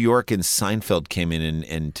were in New York and Seinfeld came in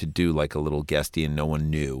and to do like a little guestie and no one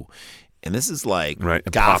knew. And this is like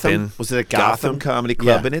Gotham. Was it a Gotham Comedy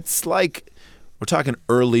Club? Yeah. And it's like, we're talking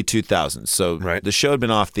early 2000s. So the show had been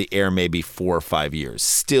off the air maybe 4 or 5 years.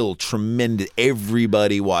 Still tremendous.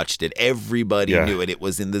 Everybody watched it. Everybody knew it. It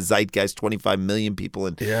was in the zeitgeist, 25 million people.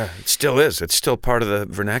 And it still is. It's still part of the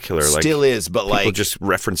vernacular. Still is, but people like just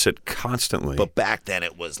reference it constantly. But back then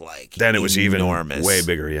it was like then it was enormous. Even way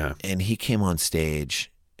bigger, yeah. And he came on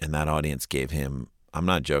stage and that audience gave him, I'm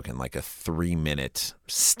not joking, like a 3-minute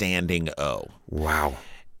standing O. Wow.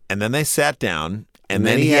 And then they sat down and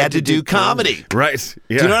then he had to do comedy. Right.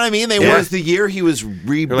 Yeah. Do you know what I mean? It was the year he was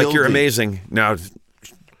rebuilding. You're like, you're amazing. Now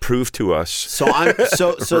prove to us. So I'm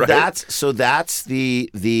so that's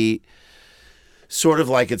the sort of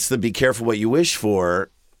like it's the be careful what you wish for,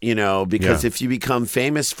 you know, because if you become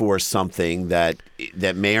famous for something that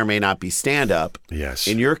may or may not be stand-up,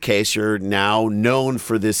 in your case, you're now known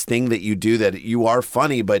for this thing that you do that you are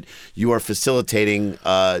funny, but you are facilitating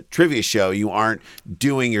a trivia show. You aren't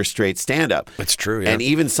doing your straight stand-up. That's true, yeah. And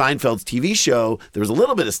even Seinfeld's TV show, there was a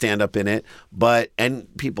little bit of stand-up in it, and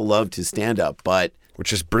people loved his stand-up, but...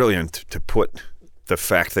 Which is brilliant to put... the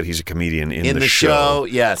fact that he's a comedian in the show,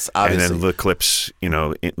 yes, obviously. And then the clips, you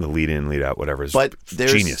know, the lead in, lead out, whatever is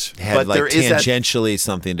genius. Had like tangentially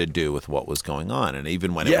something to do with what was going on, and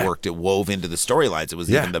even when it worked, it wove into the storylines. It was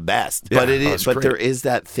even the best. But there is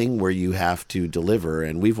that thing where you have to deliver,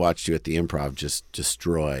 and we've watched you at the Improv just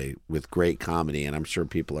destroy with great comedy, and I'm sure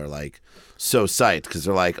people are like so psyched because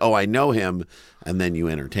they're like, oh, I know him. And then you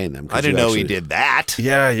entertain them. I didn't know he did that.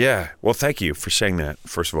 Yeah. Well, thank you for saying that,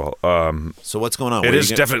 first of all. So what's going on? It is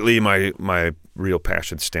definitely my real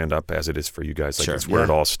passion, stand-up, as it is for you guys. Like, it's where it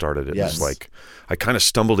all started. It was like, I kind of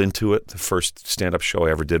stumbled into it. The first stand-up show I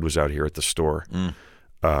ever did was out here at the store.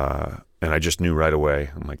 And I just knew right away.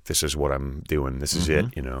 I'm like, this is what I'm doing. This is it,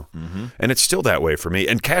 you know. And it's still that way for me.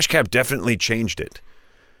 And Cash Cab definitely changed it.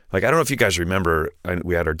 Like, I don't know if you guys remember,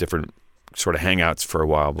 we had our different sort of hangouts for a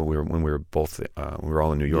while, but when we were both we were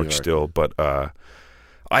all in New York still. But I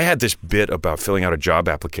had this bit about filling out a job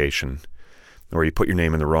application where you put your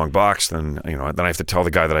name in the wrong box, then I have to tell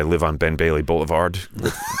the guy that I live on Ben Bailey Boulevard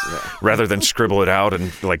rather than scribble it out and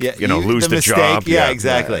lose the job. Yeah,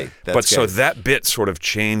 exactly. But so that bit sort of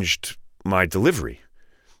changed my delivery.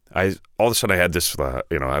 All of a sudden I had this,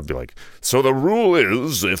 I'd be like, so the rule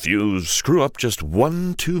is if you screw up just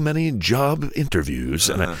one too many job interviews,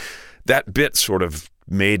 and that bit sort of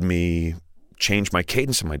made me change my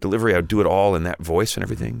cadence and my delivery. I would do it all in that voice and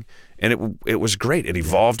everything. And it was great. It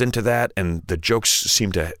evolved into that, and the jokes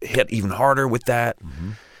seemed to hit even harder with that.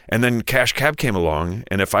 And then Cash Cab came along,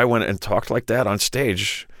 and if I went and talked like that on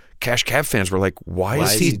stage, Cash Cab fans were like, why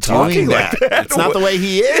is he talking like that? It's not the way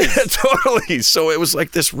he is. Totally. So it was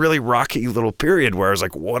like this really rocky little period where I was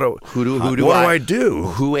like, what do I do?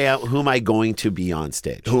 Who am I going to be on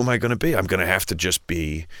stage? Who am I going to be? I'm going to have to just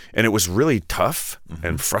be. And it was really tough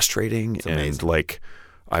and frustrating. And like,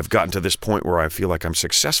 I've gotten to this point where I feel like I'm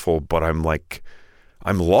successful, but I'm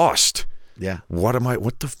lost. Yeah. What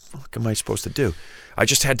the fuck am I supposed to do? I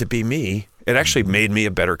just had to be me. It actually made me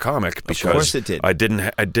a better comic because of course it did. I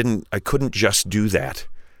couldn't just do that.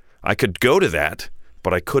 I could go to that,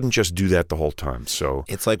 but I couldn't just do that the whole time. So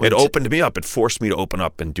it's like it opened me up. It forced me to open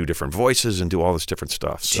up and do different voices and do all this different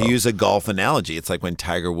stuff. So. To use a golf analogy, it's like when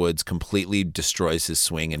Tiger Woods completely destroys his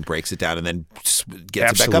swing and breaks it down and then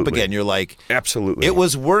gets it back up again. You're like, absolutely. It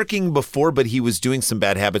was working before, but he was doing some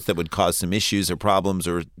bad habits that would cause some issues or problems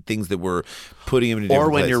or things that were putting him in a different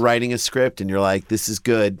Or when place. you're writing a script and you're like, this is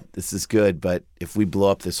good, but if we blow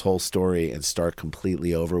up this whole story and start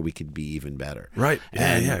completely over, we could be even better. Right.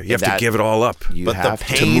 Yeah. You have to give it all up. But the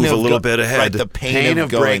pain to move a little bit ahead. Right, the pain of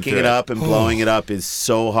breaking it up and blowing it up is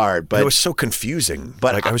so hard. But it was so confusing.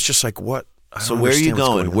 But I was just like, what? So where are you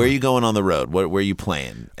going? Where are you going on the road? Where are you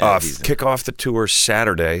playing? Kick off the tour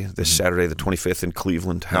Saturday, Saturday the 25th in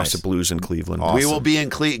Cleveland, House of Blues in Cleveland. Awesome. We will be in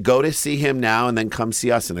Cleveland. Go to see him now and then come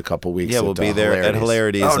see us in a couple weeks. Yeah, we'll be there at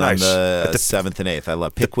Hilarities on the 7th and 8th. I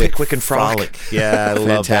love Pickwick and Frolic. Yeah, I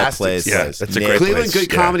love that place. Yeah, that's a great Cleveland, place. good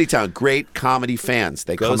comedy town. Great comedy fans.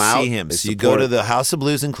 They go come out. See him. So you go to the House of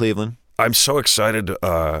Blues in Cleveland. I'm so excited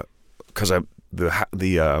because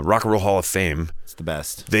the Rock and Roll Hall of Fame. It's the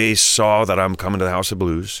best. They saw that I'm coming to the House of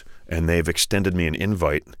Blues, and they've extended me an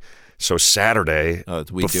invite. So Saturday,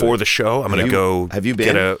 before the show, I'm going to go. Have you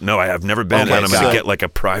been? No, I have never been. Okay, and I'm going to get like a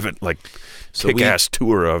private, kick-ass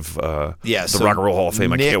tour of the Rock and Roll Hall of Fame.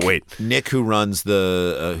 Nick, I can't wait. Nick, who runs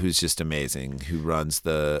who's just amazing, who runs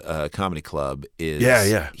the comedy club, is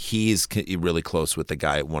he's really close with the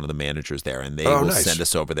guy, one of the managers there, and they will send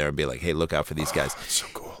us over there and be like, hey, look out for these guys. That's so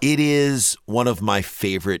cool. It is one of my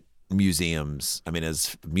favorite museums. I mean,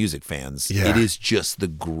 as music fans, it is just the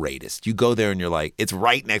greatest. You go there and you're like, it's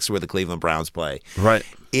right next to where the Cleveland Browns play. Right.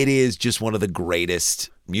 It is just one of the greatest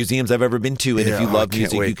museums I've ever been to. And if you love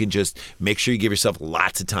music, you can just make sure you give yourself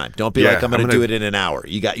lots of time. Don't be like, I'm going to do it in an hour.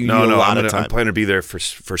 You need a lot of time. I'm planning to be there for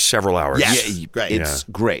several hours. Yes. It's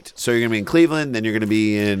great. So you're going to be in Cleveland, then you're going to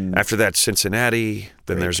be in... After that, Cincinnati.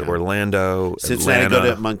 Then there's Orlando, Cincinnati, Atlanta.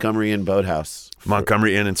 go to Montgomery Inn Boathouse.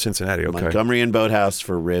 Montgomery Inn in Cincinnati, okay. Montgomery Inn Boathouse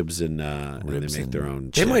for ribs and they make their own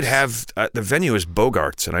They chips. might have, the venue is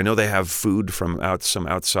Bogart's, and I know they have food from some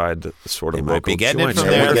outside sort of They local might be getting it joints. from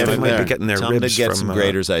there. They might be getting their Tell them ribs to get from... some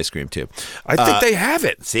Grater's ice cream, too. I think they have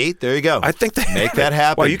it. See? There you go. I think they Make that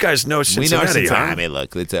happen. Well, you guys know Cincinnati, We know Cincinnati. huh? I mean,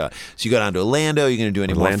 look, so you go down to Orlando. You're going to do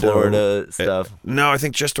any more Florida stuff? No, I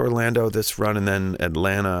think just Orlando this run, and then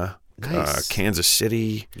Atlanta, Kansas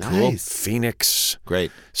City, Phoenix.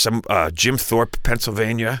 Great. Some Jim Thorpe,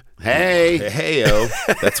 Pennsylvania. Hey-o.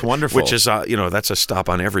 That's wonderful. Which is, that's a stop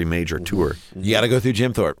on every major tour. You got to go through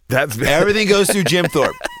Jim Thorpe. Everything goes through Jim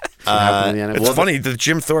Thorpe. It's funny, the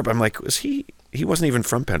Jim Thorpe, I'm like, was he wasn't even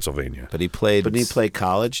from Pennsylvania. But he played. Didn't he play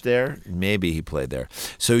college there? Maybe he played there.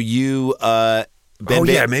 So you...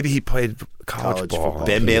 maybe he played college ball.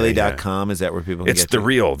 BenBailey.com, is that where people can It's get the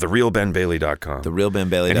real BenBailey.com. The real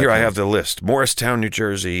BenBailey.com. And here I have the list. Morristown, New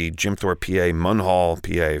Jersey, Jim Thorpe, PA, Munhall,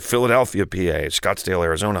 PA, Philadelphia, PA, Scottsdale,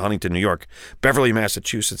 Arizona, Huntington, New York, Beverly,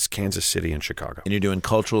 Massachusetts, Kansas City, and Chicago. And you're doing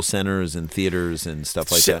cultural centers and theaters and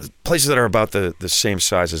stuff like that? Places that are about the same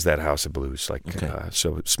size as that House of Blues,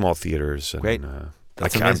 so small theaters. And, Great.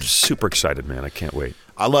 I'm super excited, man. I can't wait.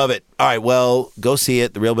 I love it. All right, well, go see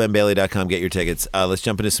it. TheRealBenBailey.com. Get your tickets. Let's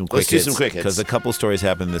jump into some quick hits. Let's do some quick hits. Because a couple stories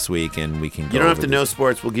happened this week, and we can go You don't have over to know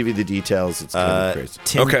sports. We'll give you the details. It's kind of crazy.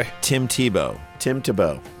 Tim Tebow. Tim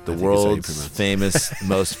Tebow. The world's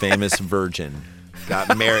most famous virgin.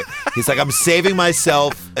 Got married. He's like, I'm saving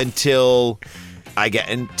myself until I get...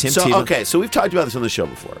 And Tim Tebow... Okay, so we've talked about this on the show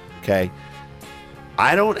before, okay?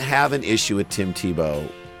 I don't have an issue with Tim Tebow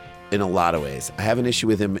in a lot of ways. I have an issue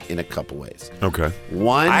with him in a couple ways. Okay.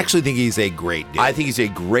 One, I actually think he's a great dude. I think he's a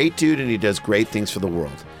great dude and he does great things for the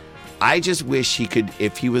world. I just wish he could,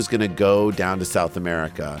 if he was going to go down to South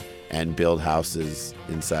America and build houses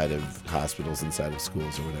inside of hospitals, inside of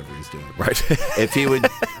schools or whatever he's doing. Right. If he would,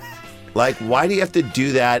 like, why do you have to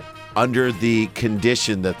do that under the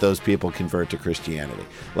condition that those people convert to Christianity?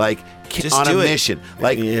 Like, just on a do it. mission.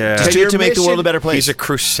 Like, just do it to make the world a better place. He's a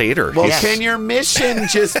crusader. Well, can your mission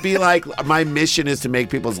just be like, my mission is to make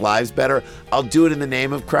people's lives better? I'll do it in the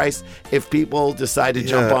name of Christ. If people decide to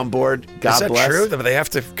jump on board, God Is that bless. true? That they have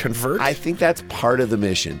to convert? I think that's part of the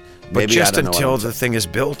mission. But Maybe just I don't know until what I'm the thing is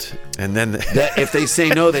built, and then if they say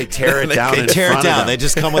no, they tear it down. They tear it down. They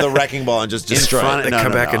just come with a wrecking ball and just destroy it. They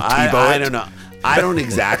come back and Tebow I it. don't know. I don't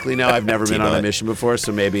exactly know. I've never been on Tebow a it. mission before,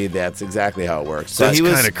 so maybe that's exactly how it works. So that's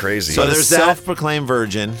kind of crazy. So there's there's that. self-proclaimed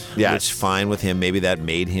virgin, Yes. which fine with him. Maybe that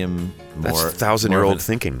made him That's more 1,000-year-old more of an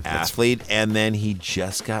thinking. athlete. And then he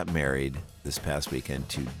just got married this past weekend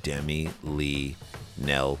to Demi Lee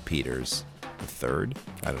Nell Peters III.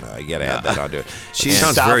 I don't know. I gotta add that onto it. She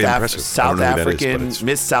sounds very impressive. I South don't know who that is, but African, it's-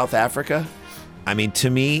 Miss South Africa. I mean, to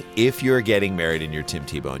me, if you're getting married and you're Tim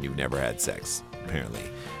Tebow and you've never had sex, apparently,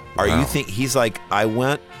 are you think he's like, I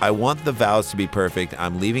want the vows to be perfect.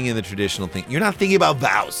 I'm leaving in the traditional thing. You're not thinking about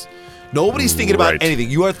vows. Nobody's thinking about Right.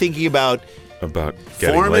 anything. You are thinking about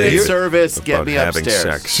getting Formative laid, service, get about me having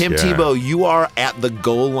upstairs. sex. Tim Yeah. Tebow. You are at the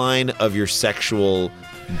goal line of your sexual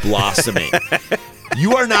blossoming.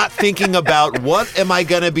 You are not thinking about what am I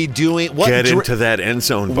going to be doing? What Get into that end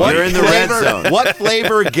zone. What buddy. You're in the red flavor- zone. What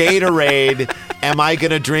flavor Gatorade am I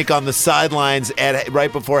going to drink on the sidelines right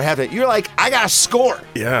before halftime? You're like, I got to score.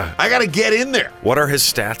 Yeah. I got to get in there. What are his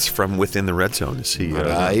stats from within the red zone? Is he?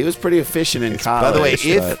 He was pretty efficient in college. By the way,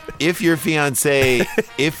 but- if your fiance,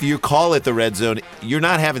 if you call it the red zone, you're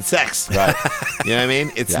not having sex. Right. You know what I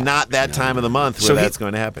mean? It's not that time of the month where that's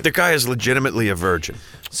going to happen. The guy is legitimately a virgin.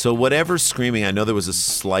 So whatever's screaming, I know there was a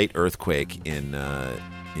slight earthquake in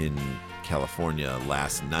California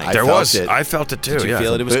last night. There felt was. it. I felt it too. Did you yeah.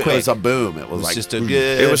 feel it? It was It quick. was a boom. It was It was like just a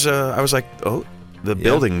good. It was. I was like, oh, The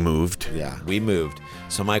building moved. Yeah. We moved.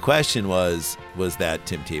 So my question was that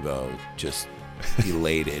Tim Tebow just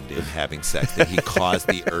elated in having sex, that he caused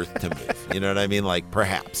the earth to move? You know what I mean? Like,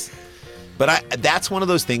 perhaps. But that's one of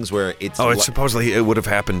those things where it's... Oh, it's supposedly it would have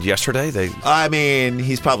happened yesterday? I mean,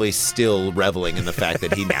 he's probably still reveling in the fact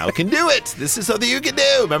that he now can do it. This is something you can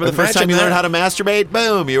do. Remember the first time you learned how to masturbate?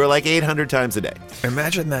 Boom, you were like 800 times a day.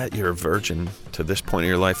 Imagine that you're a virgin to this point in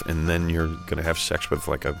your life, and then you're going to have sex with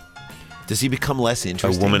like a... Does he become less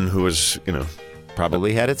interesting? A woman who is,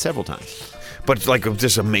 Probably had it several times. But like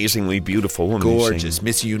this amazingly beautiful woman. Gorgeous,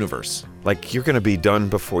 Miss Universe. Like, you're going to be done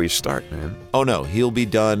before you start, man. Oh, no, he'll be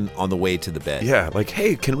done on the way to the bed. Yeah, like,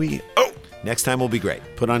 hey, can we... Oh! Next time will be great.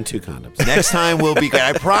 Put on 2 condoms. Next time will be great.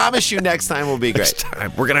 I promise you next time will be great. Next time.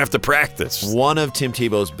 We're going to have to practice. One of Tim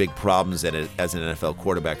Tebow's big problems as an NFL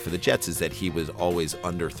quarterback for the Jets is that he was always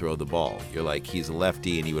underthrow the ball. You're like, he's a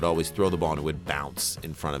lefty, and he would always throw the ball, and it would bounce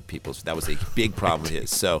in front of people. So that was a big problem of his.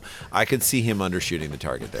 So I could see him undershooting the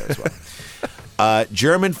target there as well.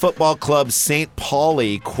 German football club St.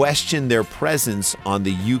 Pauli questioned their presence on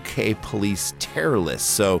the UK police terror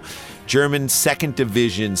list. So German second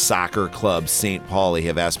division soccer club St. Pauli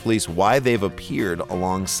have asked police why they've appeared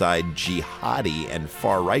alongside jihadi and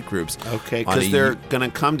far-right groups. Okay, because they're going to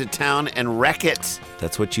come to town and wreck it.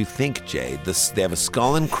 That's what you think, Jay. They have a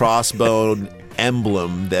skull and crossbone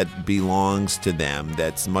emblem that belongs to them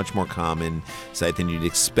that's much more common sight than you'd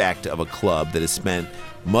expect of a club that has spent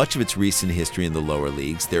much of its recent history in the lower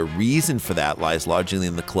leagues. Their reason for that lies largely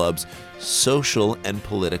in the club's social and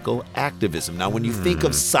political activism. Now, when you think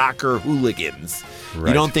of soccer hooligans,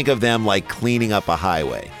 you don't think of them like cleaning up a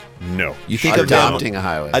highway. No. You think adopting a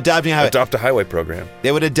highway. Adopting a highway. Adopt a highway program.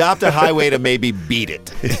 They would adopt a highway to maybe beat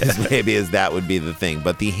it, as that would be the thing.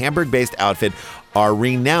 But the Hamburg-based outfit are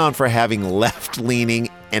renowned for having left-leaning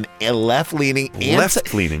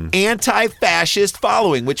anti-fascist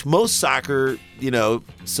following, which most soccer,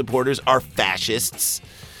 supporters are fascists.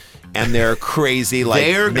 And they're crazy, like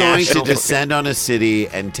they are going to descend on a city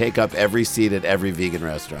and take up every seat at every vegan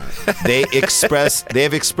restaurant. They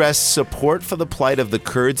have expressed support for the plight of the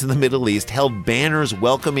Kurds in the Middle East, held banners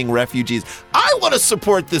welcoming refugees. I want to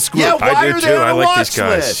support this group. Yeah, why I do are too. they on I a like watch these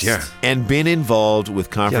guys. list? Yeah. And been involved with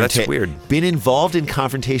that's weird. Been involved in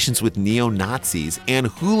confrontations with neo-Nazis and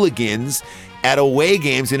hooligans at away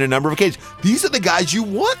games in a number of occasions. These are the guys you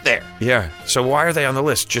want there. Yeah. So why are they on the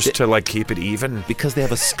list? Just to keep it even? Because they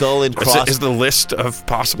have a skull and cross. Is the list of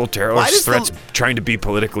possible terrorist threats trying to be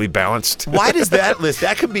politically balanced? Why does that list?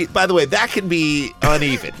 That could be. By the way, that can be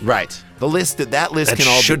uneven. Right. The list that list can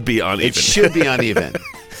all should be uneven. It should be uneven.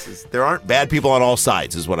 There aren't bad people on all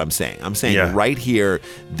sides, is what I'm saying. I'm saying right here,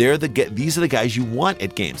 these are the guys you want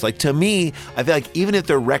at games. Like, to me, I feel like even if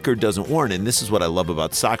their record doesn't warrant, and this is what I love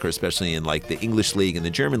about soccer, especially in like the English league and the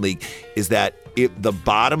German league, is that if the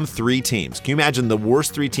bottom 3 teams, can you imagine the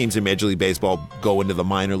worst 3 teams in Major League Baseball go into the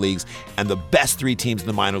minor leagues and the best 3 teams in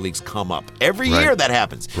the minor leagues come up? Every year that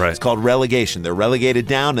happens. Right. It's called relegation. They're relegated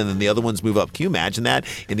down and then the other ones move up. Can you imagine that?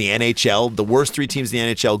 In the NHL, the worst 3 teams in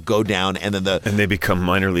the NHL go down and then and they become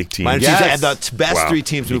minor league teams. And the best 3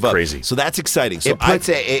 teams move crazy. up. So that's exciting. So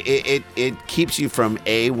it keeps you from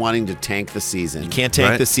wanting to tank the season. You can't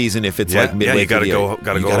tank the season if it's like midway. Yeah, you got to go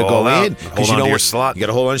in. Hold on to your slot. You got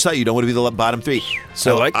to hold on to your slot. You don't want to be the bottom 3.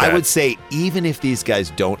 So I would say even if these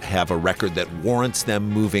guys don't have a record that warrants them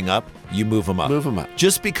moving up, you move them up. Move them up.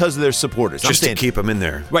 Just because of their supporters. Just to keep them in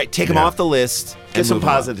there. Right. Take them off the list. Get some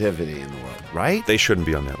positivity in the world. Right? They shouldn't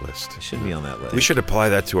be on that list. They shouldn't be on that list. We should apply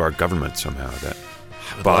that to our government somehow. That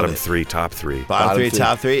bottom 3, top 3. Bottom 3,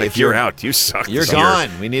 top 3. If you're out, you suck. You're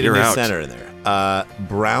gone. We need a new center in there.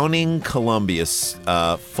 Browning, Columbia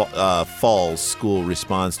Falls School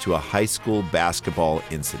responds to a high school basketball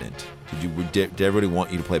incident. Did everybody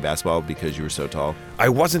want you to play basketball because you were so tall? I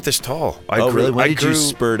wasn't this tall. Really? When did you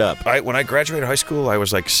spurt up? When I graduated high school, I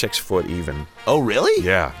was like 6 foot even. Oh, really?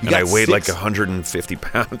 Yeah. And I weighed like 150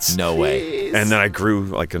 pounds. No way. And then I grew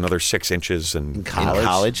like another 6 inches. In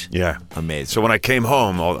college? Yeah. Amazing. So when I came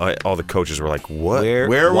home, all the coaches were like, what?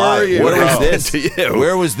 Where were you? What was this?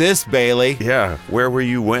 Where was this, Bailey? Yeah. Where were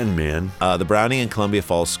you when, man? The Browning and Columbia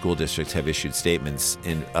Falls school districts have issued statements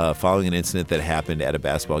following an incident that happened at a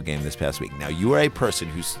basketball game this past week. Now, you are a person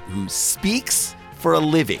who speaks for a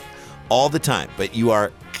living all the time, but you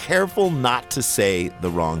are careful not to say the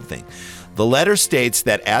wrong thing. The letter states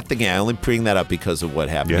that at the game, I only bring that up because of what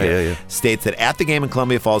happened here, states that at the game in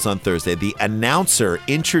Columbia Falls on Thursday, the announcer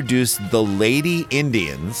introduced the Lady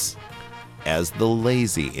Indians as the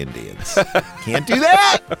Lazy Indians. Can't do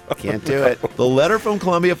that. Can't do it. The letter from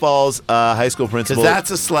Columbia Falls High School Because principal.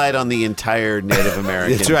 that's a slight on the entire Native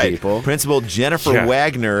American That's right. people. Principal Jennifer Yeah.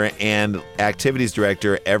 Wagner and activities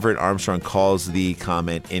director Everett Armstrong calls the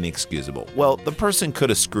comment inexcusable. Well, the person could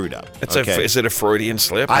have screwed up. Is it a Freudian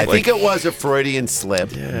slip? I think it was a Freudian slip.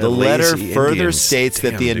 The letter lazy further Indians. states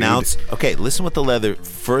that Damn, the dude. announce. Okay, listen what the letter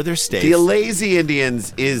further states. The lazy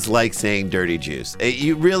Indians is like saying dirty Jews.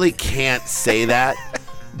 You really can't say that,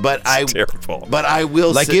 but terrible. But I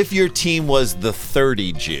will Like say, if your team was the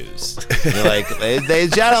 30 Jews. You're like, ladies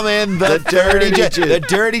and gentlemen, the 30 Jews. The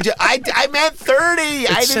dirty Jews. I meant 30. I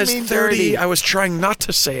didn't says mean 30. I was trying not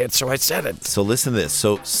to say it, so I said it. So listen to this.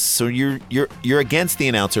 So you're against the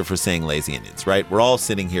announcer for saying lazy Indians, right? We're all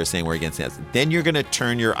sitting here saying we're against the announcer. Then you're going to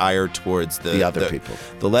turn your ire towards The other people.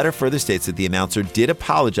 The letter further states that the announcer did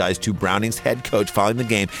apologize to Browning's head coach following the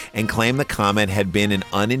game and claimed the comment had been an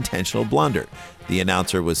unintentional blunder. The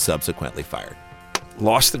announcer was subsequently fired.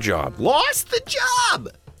 Lost the job Lost the job.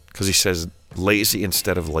 because he says lazy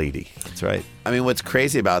instead of lady. That's right. I mean, what's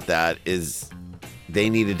crazy about that is they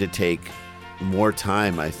needed to take more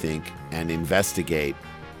time, I think, and investigate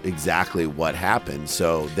exactly what happened.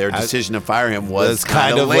 So their decision to fire him was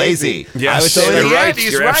kind of lazy. I was you're totally right.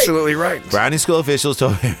 he's You're right. absolutely right. Browning school officials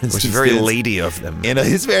told parents It was and very students lady of them.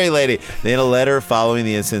 It's very lady. In a letter following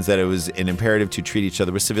the incident that it was an imperative to treat each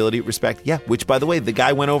other with civility, respect. Yeah, which, by the way, the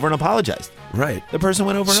guy went over and apologized. Right. The person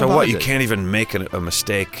went over and So what? apologized. You can't even make a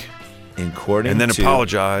mistake According and then to,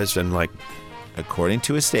 apologize and like. According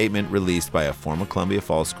to a statement released by a former Columbia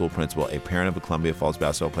Falls school principal, a parent of a Columbia Falls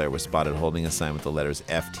basketball player was spotted holding a sign with the letters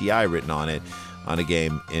FTI written on it on a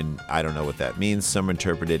game in, I don't know what that means. Some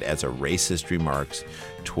interpret it as a racist remarks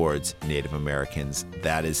towards Native Americans.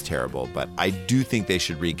 That is terrible. But I do think they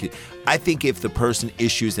should I think if the person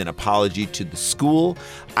issues an apology to the school,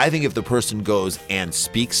 I think if the person goes and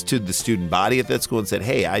speaks to the student body at that school and said,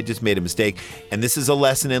 hey, I just made a mistake, and this is a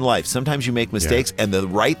lesson in life. Sometimes you make mistakes, and the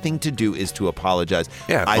right thing to do is to apologize.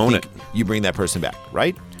 Yeah, I own think it. you bring that person back,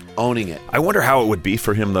 right? Owning it. I wonder how it would be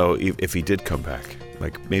for him though if he did come back.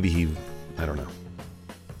 Like maybe I don't know.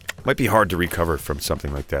 Might be hard to recover from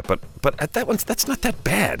something like that, but at that one, that's not that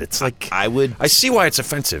bad. It's like I see why it's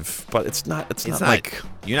offensive, but it's not. It's not like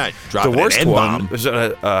you're not dropping the worst an N-bomb. one. Was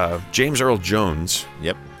James Earl Jones.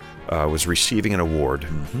 Yep. Was receiving an award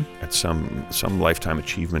at some lifetime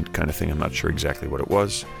achievement kind of thing. I'm not sure exactly what it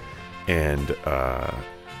was, and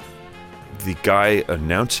the guy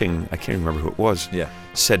announcing, I can't remember who it was. Yeah.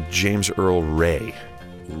 Said James Earl Ray.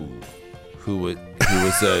 Who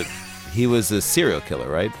was a. He was a serial killer,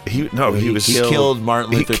 right? He killed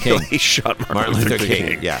Martin Luther King. He shot Martin Luther Luther King.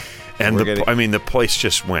 King. Yeah. And the place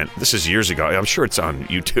just went. This is years ago. I'm sure it's on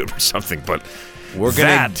YouTube or something. But we're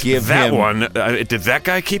gonna give that him one. Did that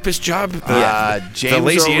guy keep his job? James the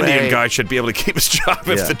lazy Earl Indian Ray. guy should be able to keep his job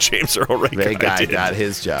if the James Earl Ray guy did. got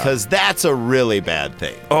his job. because that's a really bad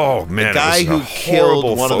thing. Oh man, The guy it was who a killed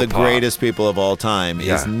horrible one of the faux pas. greatest people of all time is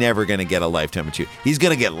Yeah. never going to get a lifetime achievement. He's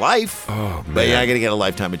going to get life, Oh, but you're man. not going to get a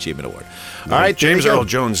lifetime achievement award. All right, there James you go. Earl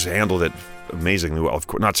Jones handled it amazingly well. Of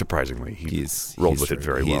course, not surprisingly, he rolled with it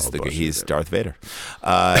very well. He's Darth Vader.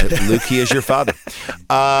 Luke, he is your father.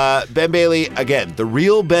 Ben Bailey, again,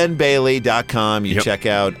 therealbenbailey.com. You check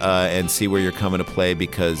out and see where you're coming to play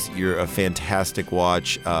because you're a fantastic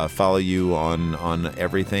watch. Follow you on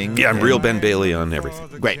everything. Yeah, I'm And- Real Ben Bailey on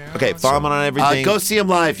everything. Great. Okay, follow him on everything. Go see him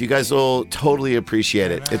live. You guys will totally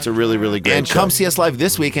appreciate it. It's a really, really great And show. come see us live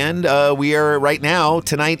this weekend. We are right now,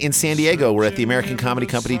 tonight in San Diego. We're at the American Comedy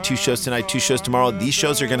Company. 2 shows tonight, 2 shows tomorrow. These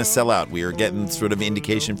shows are going to sell out. We are getting sort of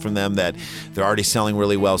indication from them that they're already selling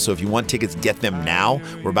really well. So if you want tickets, get them now.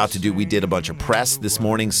 We did a bunch of press this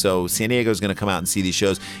morning. So San Diego is going to come out and see these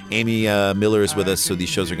shows. Amy Miller is with us. So these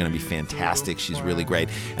shows are going to be fantastic. She's really great.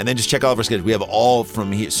 And then just check all of our schedules. We have all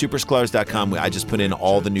from here, superscholars.com. I just put in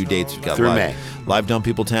all the new dates. We've got Through live, May. live Dumb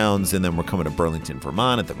People Towns. And then we're coming to Burlington,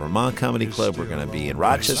 Vermont at the Vermont Comedy Club. We're going to be in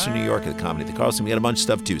Rochester, New York at the Comedy at the Carlson. We got a bunch of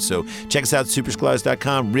stuff too. So check us out at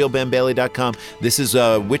superscholars.com, realbenbailey.com. This is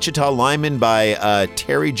Wichita Lineman by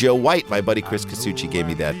Terry Joe White. My buddy Chris Casucci gave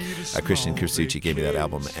me that. Christian Casucci gave me that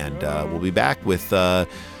album. And we'll be back with a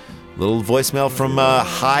little voicemail from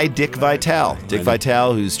Hi Dick Vitale. Dick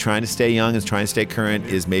Vitale, who's trying to stay young, is trying to stay current,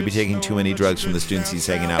 is maybe taking too many drugs from the students he's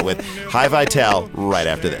hanging out with. Hi Vitale, right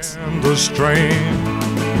after this. The strain,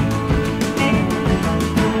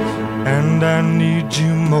 and I need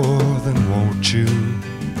you more than want you,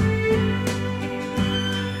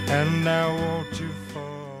 and I want you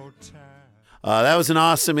for time. That was an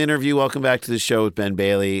awesome interview. Welcome back to the show with Ben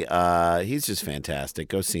Bailey. He's just fantastic.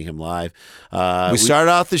 Go see him live. We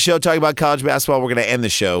started off the show talking about college basketball. We're going to end the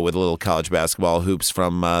show with a little college basketball hoops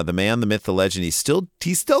from the man, the myth, the legend. He's still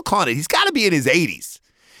calling it. He's got to be in his 80s.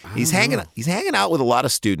 He's hanging out with a lot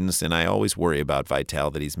of students, and I always worry about Vitale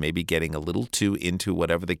that he's maybe getting a little too into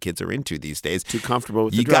whatever the kids are into these days. Too comfortable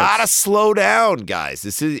with the You drugs. gotta slow down, guys.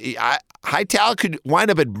 Hightower could wind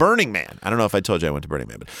up at Burning Man. I don't know if I told you I went to Burning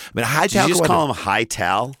Man, but Hightower. Did you just could call wind him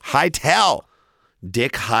Hightal? Hightower.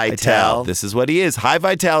 Dick Hightower. Hightal. This is what he is. Hi,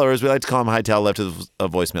 Vitale, or as we like to call him, Hightower. Left a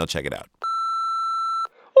voicemail. Check it out.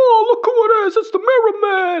 Oh, look who it is. It's the Mirror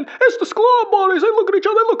Man. It's the Sklar Buddies. They look at each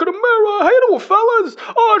other. They look at the mirror. How you doing, fellas?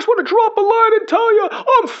 Oh, I just want to drop a line and tell you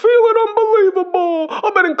I'm feeling unbelievable.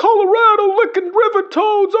 I've been in Colorado licking river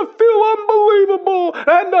toads. I feel unbelievable.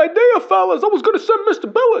 I had an idea, fellas. I was going to send Mr.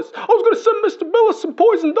 Billis. Some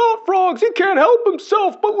poison dart frogs. He can't help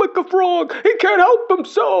himself but lick a frog. He can't help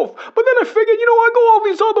himself. But then I figured, I go all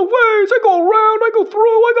these other ways. I go around. I go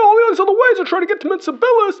through. I go all these other ways. I try to get to Mr.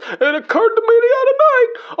 Billis. And it occurred to me the other night.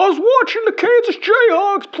 I was watching the Kansas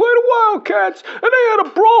Jayhawks play the Wildcats, and they had a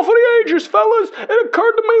brawl for the ages, fellas. It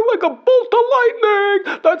occurred to me like a bolt of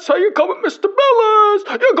lightning. That's how you come at Mr. Billis.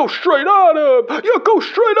 You go straight at him.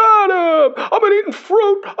 I've been eating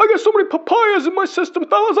fruit. I got so many papayas in my system,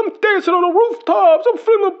 fellas. I'm dancing on the rooftops. I'm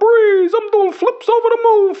feeling the breeze. I'm doing flips over the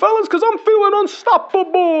moon, fellas, because I'm feeling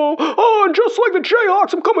unstoppable. Oh, and just like the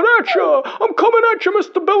Jayhawks, I'm coming at you.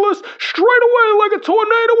 Mr. Billis, straight away like a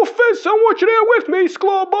tornado of fists. I want you there with me,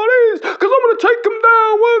 Sklar Buddies, because I'm going to take them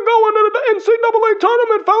down. We're going to the NCAA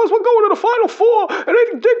tournament, fellas. We're going to the Final Four,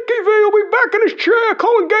 and Dick V will be back in his chair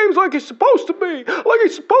calling games like he's supposed to be.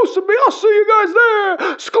 I'll see you guys there.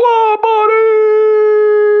 Sklar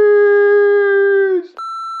Buddies!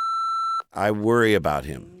 I worry about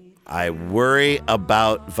him. I worry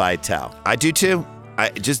about Vitale. I do too.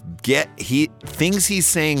 Things he's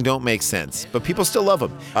saying don't make sense, but people still love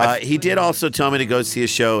him. He did also tell me to go see a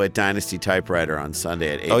show at Dynasty Typewriter on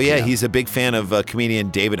Sunday at 8 Oh, yeah, p.m. he's a big fan of comedian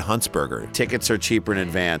David Huntsberger. Tickets are cheaper in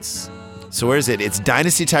advance. So where is it? It's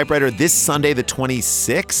Dynasty Typewriter this Sunday, the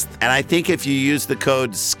 26th. And I think if you use the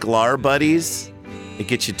code Sklar Buddies, it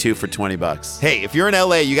gets you 2 for $20. Hey, if you're in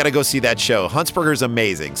LA, you got to go see that show. Huntsberger's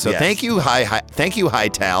amazing. So Yes. thank you,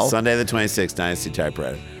 Hightower. Sunday the 26th, Dynasty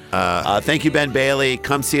Typewriter. Thank you, Ben Bailey.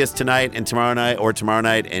 Come see us tonight and tomorrow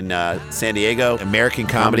night in San Diego. American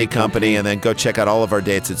Comedy Company. And then go check out all of our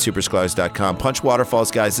dates at supersklars.com. Punch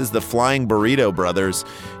Waterfalls, guys. This is the Flying Burrito Brothers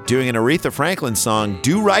doing an Aretha Franklin song,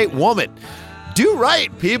 Do Right Woman. Do right,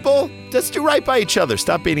 people. Let's do right by each other.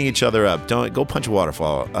 Stop beating each other up. Don't go punch a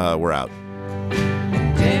waterfall. We're out.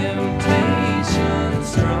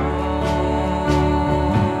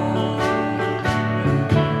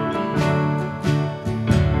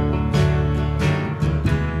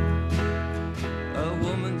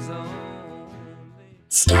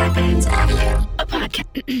 Starburns Audio,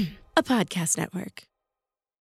 a podcast network.